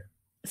hear it.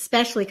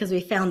 Especially because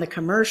we found the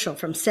commercial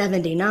from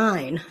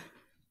 '79.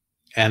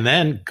 And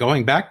then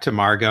going back to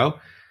Margot,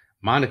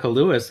 Monica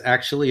Lewis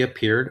actually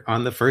appeared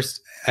on the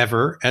first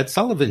ever Ed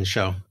Sullivan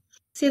Show.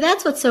 See,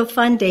 that's what's so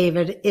fun,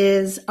 David,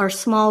 is our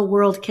small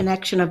world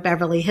connection of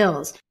Beverly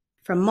Hills.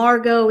 From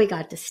Margot, we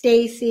got to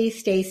Stacy.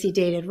 Stacy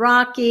dated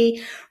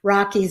Rocky.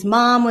 Rocky's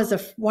mom was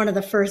one of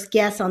the first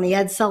guests on the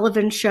Ed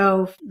Sullivan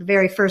Show, the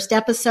very first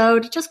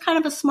episode. Just kind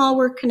of a small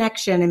world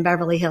connection in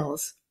Beverly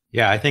Hills.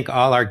 Yeah, I think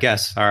all our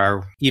guests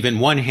are even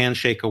one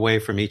handshake away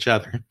from each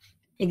other.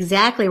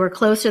 Exactly. We're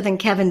closer than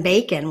Kevin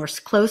Bacon. We're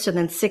closer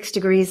than 6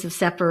 degrees of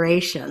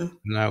separation.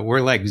 No,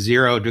 we're like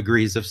 0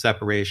 degrees of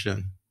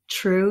separation.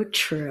 True,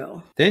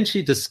 true. Then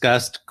she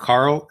discussed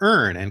Carl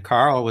Earn, and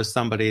Carl was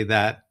somebody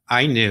that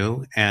I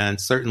knew, and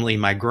certainly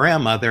my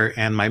grandmother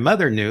and my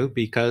mother knew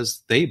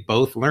because they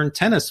both learned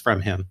tennis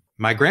from him.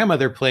 My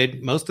grandmother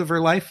played most of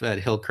her life at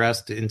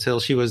Hillcrest until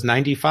she was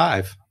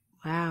 95.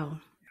 Wow.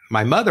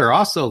 My mother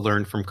also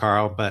learned from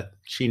Carl, but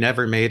she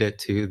never made it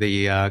to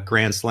the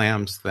Grand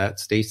Slams that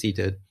Stacy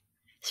did.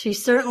 She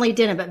certainly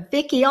didn't. But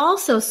Vicki,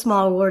 also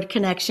small world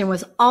connection,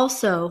 was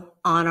also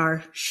on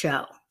our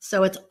show.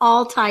 So it's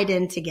all tied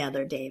in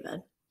together,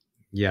 David.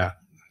 Yeah.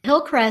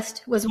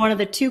 Hillcrest was one of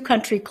the 2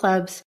 country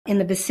clubs in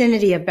the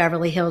vicinity of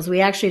Beverly Hills. We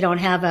actually don't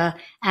have a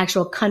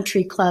actual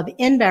country club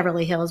in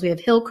Beverly Hills. We have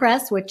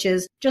Hillcrest, which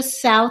is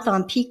just south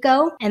on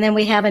Pico. And then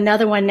we have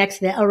another one next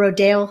to the El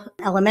Rodeo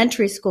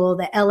Elementary School,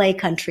 the LA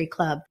Country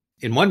Club.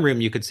 In one room,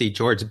 you could see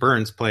George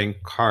Burns playing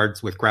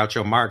cards with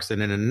Groucho Marx.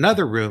 And in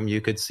another room, you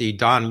could see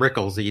Don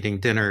Rickles eating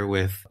dinner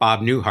with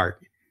Bob Newhart.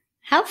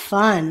 How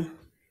fun.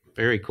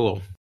 Very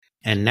cool.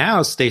 And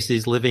now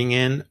Stacy's living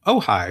in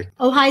Ojai.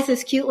 Ojai's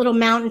this cute little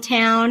mountain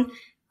town,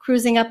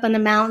 cruising up in the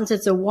mountains.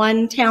 It's a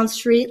one-town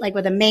street, like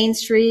with a main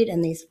street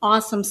and these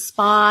awesome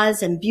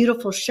spas and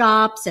beautiful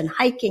shops and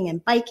hiking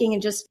and biking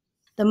and just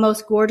the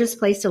most gorgeous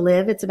place to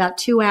live. It's about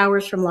 2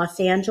 hours from Los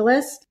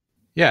Angeles.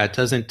 Yeah, it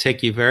doesn't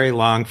take you very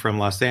long from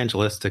Los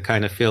Angeles to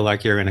kind of feel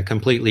like you're in a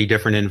completely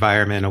different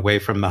environment away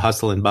from the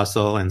hustle and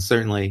bustle. And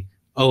certainly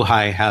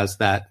Ojai has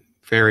that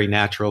very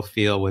natural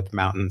feel with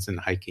mountains and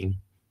hiking.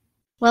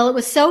 Well, it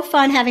was so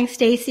fun having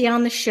Stacy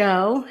on the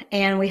show,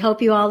 and we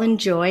hope you all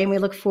enjoy, and we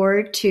look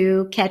forward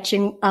to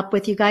catching up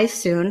with you guys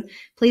soon.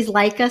 Please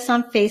like us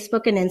on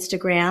Facebook and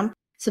Instagram.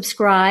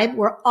 Subscribe.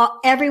 We're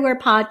everywhere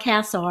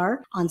podcasts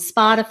are, on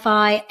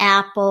Spotify,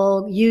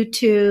 Apple,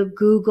 YouTube,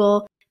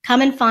 Google.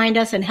 Come and find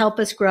us and help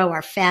us grow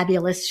our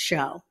fabulous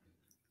show.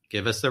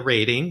 Give us a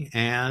rating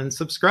and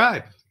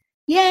subscribe.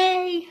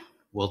 Yay!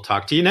 We'll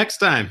talk to you next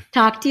time.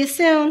 Talk to you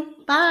soon.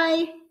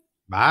 Bye.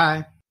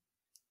 Bye.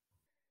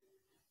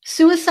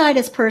 Suicide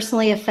has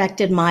personally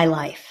affected my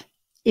life.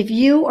 If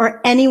you or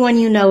anyone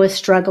you know is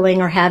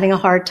struggling or having a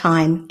hard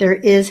time, there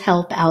is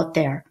help out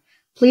there.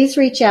 Please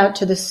reach out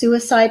to the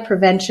Suicide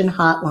Prevention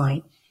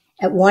Hotline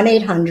at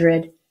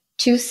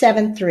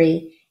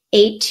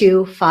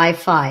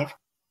 1-800-273-8255